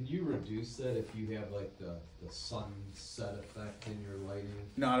 Can you reduce that if you have like the sunset effect in your lighting?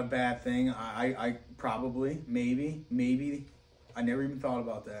 Not a bad thing. I probably, maybe. I never even thought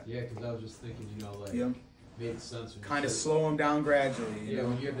about that. Yeah, because I was just thinking, you know, like, Yep. made sense. Kind of slow them down gradually. You know?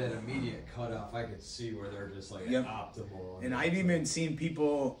 When you have that immediate cutoff, I could see where they're just like optimal. And I've even seen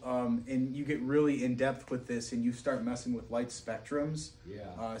people, and you get really in depth with this, and you start messing with light spectrums.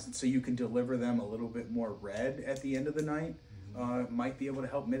 Yeah. So you can deliver them a little bit more red at the end of the night. Might be able to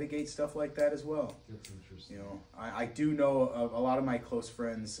help mitigate stuff like that as well. That's interesting. You know, I do know of a lot of my close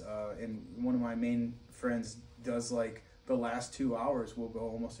friends, and one of my main friends does, like, the last 2 hours will go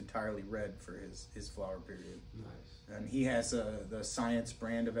almost entirely red for his flower period. Nice. And he has the Science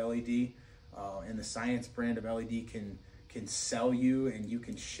brand of LED, and the Science brand of LED can sell you, and you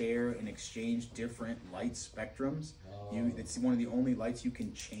can share and exchange different light spectrums. It's one of the only lights you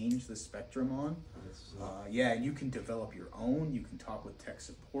can change the spectrum on. Yeah, and you can develop your own. You can talk with tech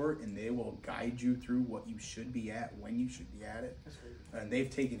support, and they will guide you through what you should be at, when you should be at it. And they've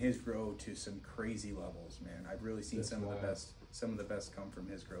taken his grow to some crazy levels, man. I've really seen some of the best come from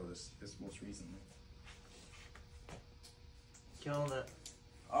his grow this most recently. Killing it.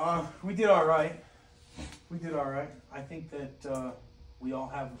 We did all right. I think that we all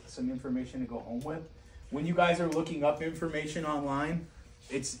have some information to go home with. When you guys are looking up information online,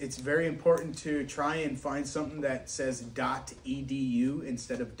 it's very important to try and find something that says .edu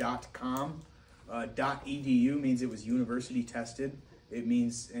instead of .com. .edu means it was university tested. It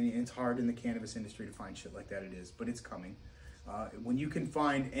means, and it's hard in the cannabis industry to find shit like that, it is, but it's coming. When you can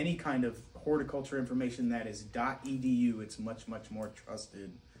find any kind of horticulture information that is .edu, it's much, much more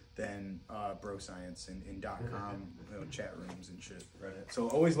trusted than bro science and .com chat rooms and shit. Right. So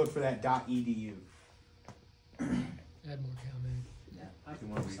always look for that .edu. Add more comment. Yeah, Two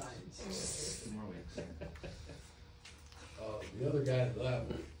more weeks. 2 more weeks. The other guy that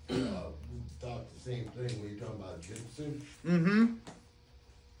left, thought the same thing when you're talking about gypsum. Mm-hmm.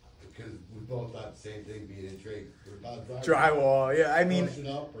 Because we both thought the same thing being in trade. We're about Drywall, yeah. I mean, flushing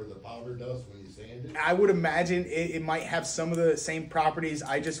up or the powder dust when you sand it. I would imagine it might have some of the same properties.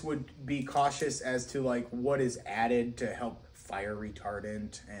 I just would be cautious as to like what is added to help fire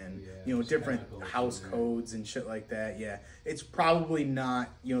retardant and different house codes and shit like that. Yeah, it's probably not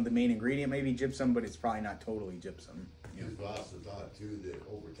the main ingredient, maybe gypsum, but it's probably not totally gypsum. Because I also thought too that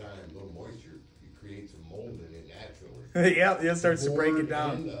over time, a little moisture, you create some mold in it naturally. Yeah, it starts to break it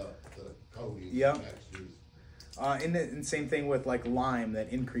down. And the coatings, Yep. textures. And same thing with like lime that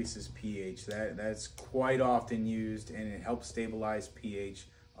increases pH. That's quite often used, and it helps stabilize pH.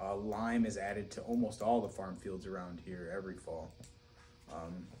 Lime is added to almost all the farm fields around here every fall.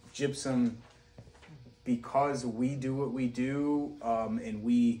 Gypsum, because we do what we do, and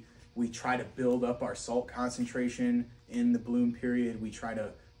we try to build up our salt concentration in the bloom period. We try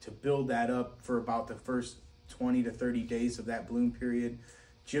to build that up for about the first 20 to 30 days of that bloom period.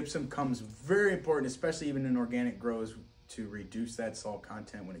 Gypsum comes very important, especially even in organic grows, to reduce that salt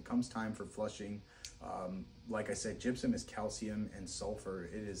content when it comes time for flushing. Like I said, gypsum is calcium and sulfur.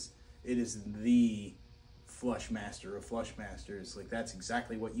 It is the flush master of flush masters. Like, that's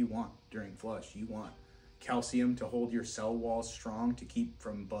exactly what you want during flush. You want calcium to hold your cell walls strong, to keep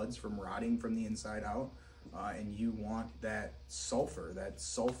from buds from rotting from the inside out. And you want that sulfur. That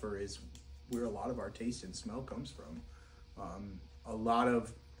sulfur is where a lot of our taste and smell comes from. A lot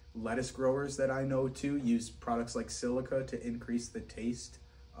of lettuce growers that I know too use products like silica to increase the taste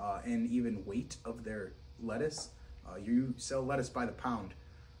and even weight of their lettuce. You sell lettuce by the pound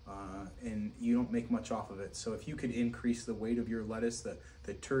and you don't make much off of it. So if you could increase the weight of your lettuce,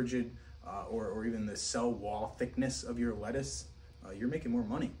 the turgid or even the cell wall thickness of your lettuce, you're making more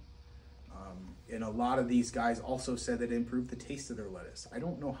money. And a lot of these guys also said that it improved the taste of their lettuce. I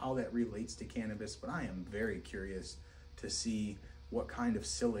don't know how that relates to cannabis, but I am very curious to see what kind of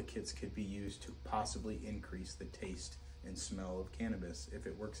silicates could be used to possibly increase the taste and smell of cannabis. If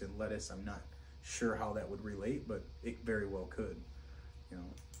it works in lettuce, I'm not sure how that would relate, but it very well could. You know,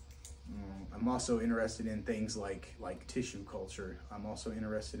 I'm also interested in things like tissue culture. I'm also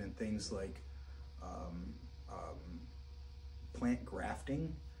interested in things like plant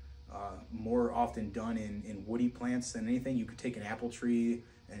grafting. More often done in woody plants than anything. You could take an apple tree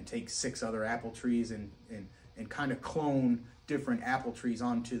and take 6 other apple trees and kind of clone different apple trees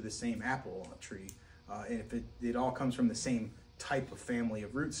onto the same apple tree. And if it all comes from the same type of family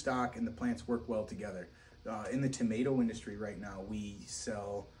of rootstock and the plants work well together. In the tomato industry right now, we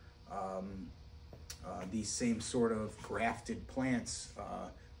sell these same sort of grafted plants.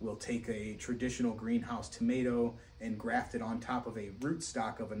 We'll take a traditional greenhouse tomato and graft it on top of a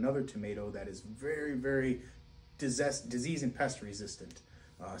rootstock of another tomato that is very, very disease and pest resistant.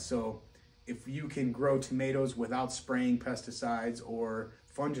 So if you can grow tomatoes without spraying pesticides or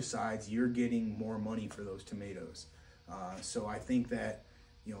fungicides, you're getting more money for those tomatoes. So I think that,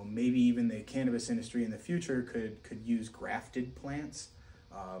 you know, maybe even the cannabis industry in the future could use grafted plants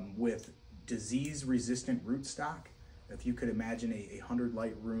with disease-resistant rootstock. If you could imagine a 100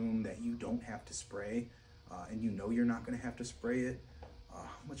 light room that you don't have to spray, and you know you're not going to have to spray it, how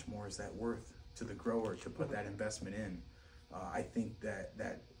much more is that worth to the grower to put that investment in? I think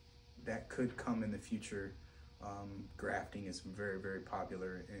that could come in the future. Grafting is very, very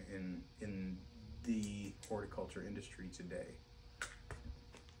popular in the horticulture industry today.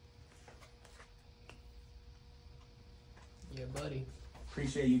 Yeah, buddy.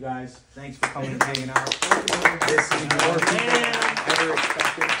 Appreciate you guys. Thanks for coming and hanging out. This is more people than I ever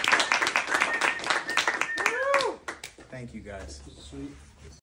expected. Thank you guys. Sweet.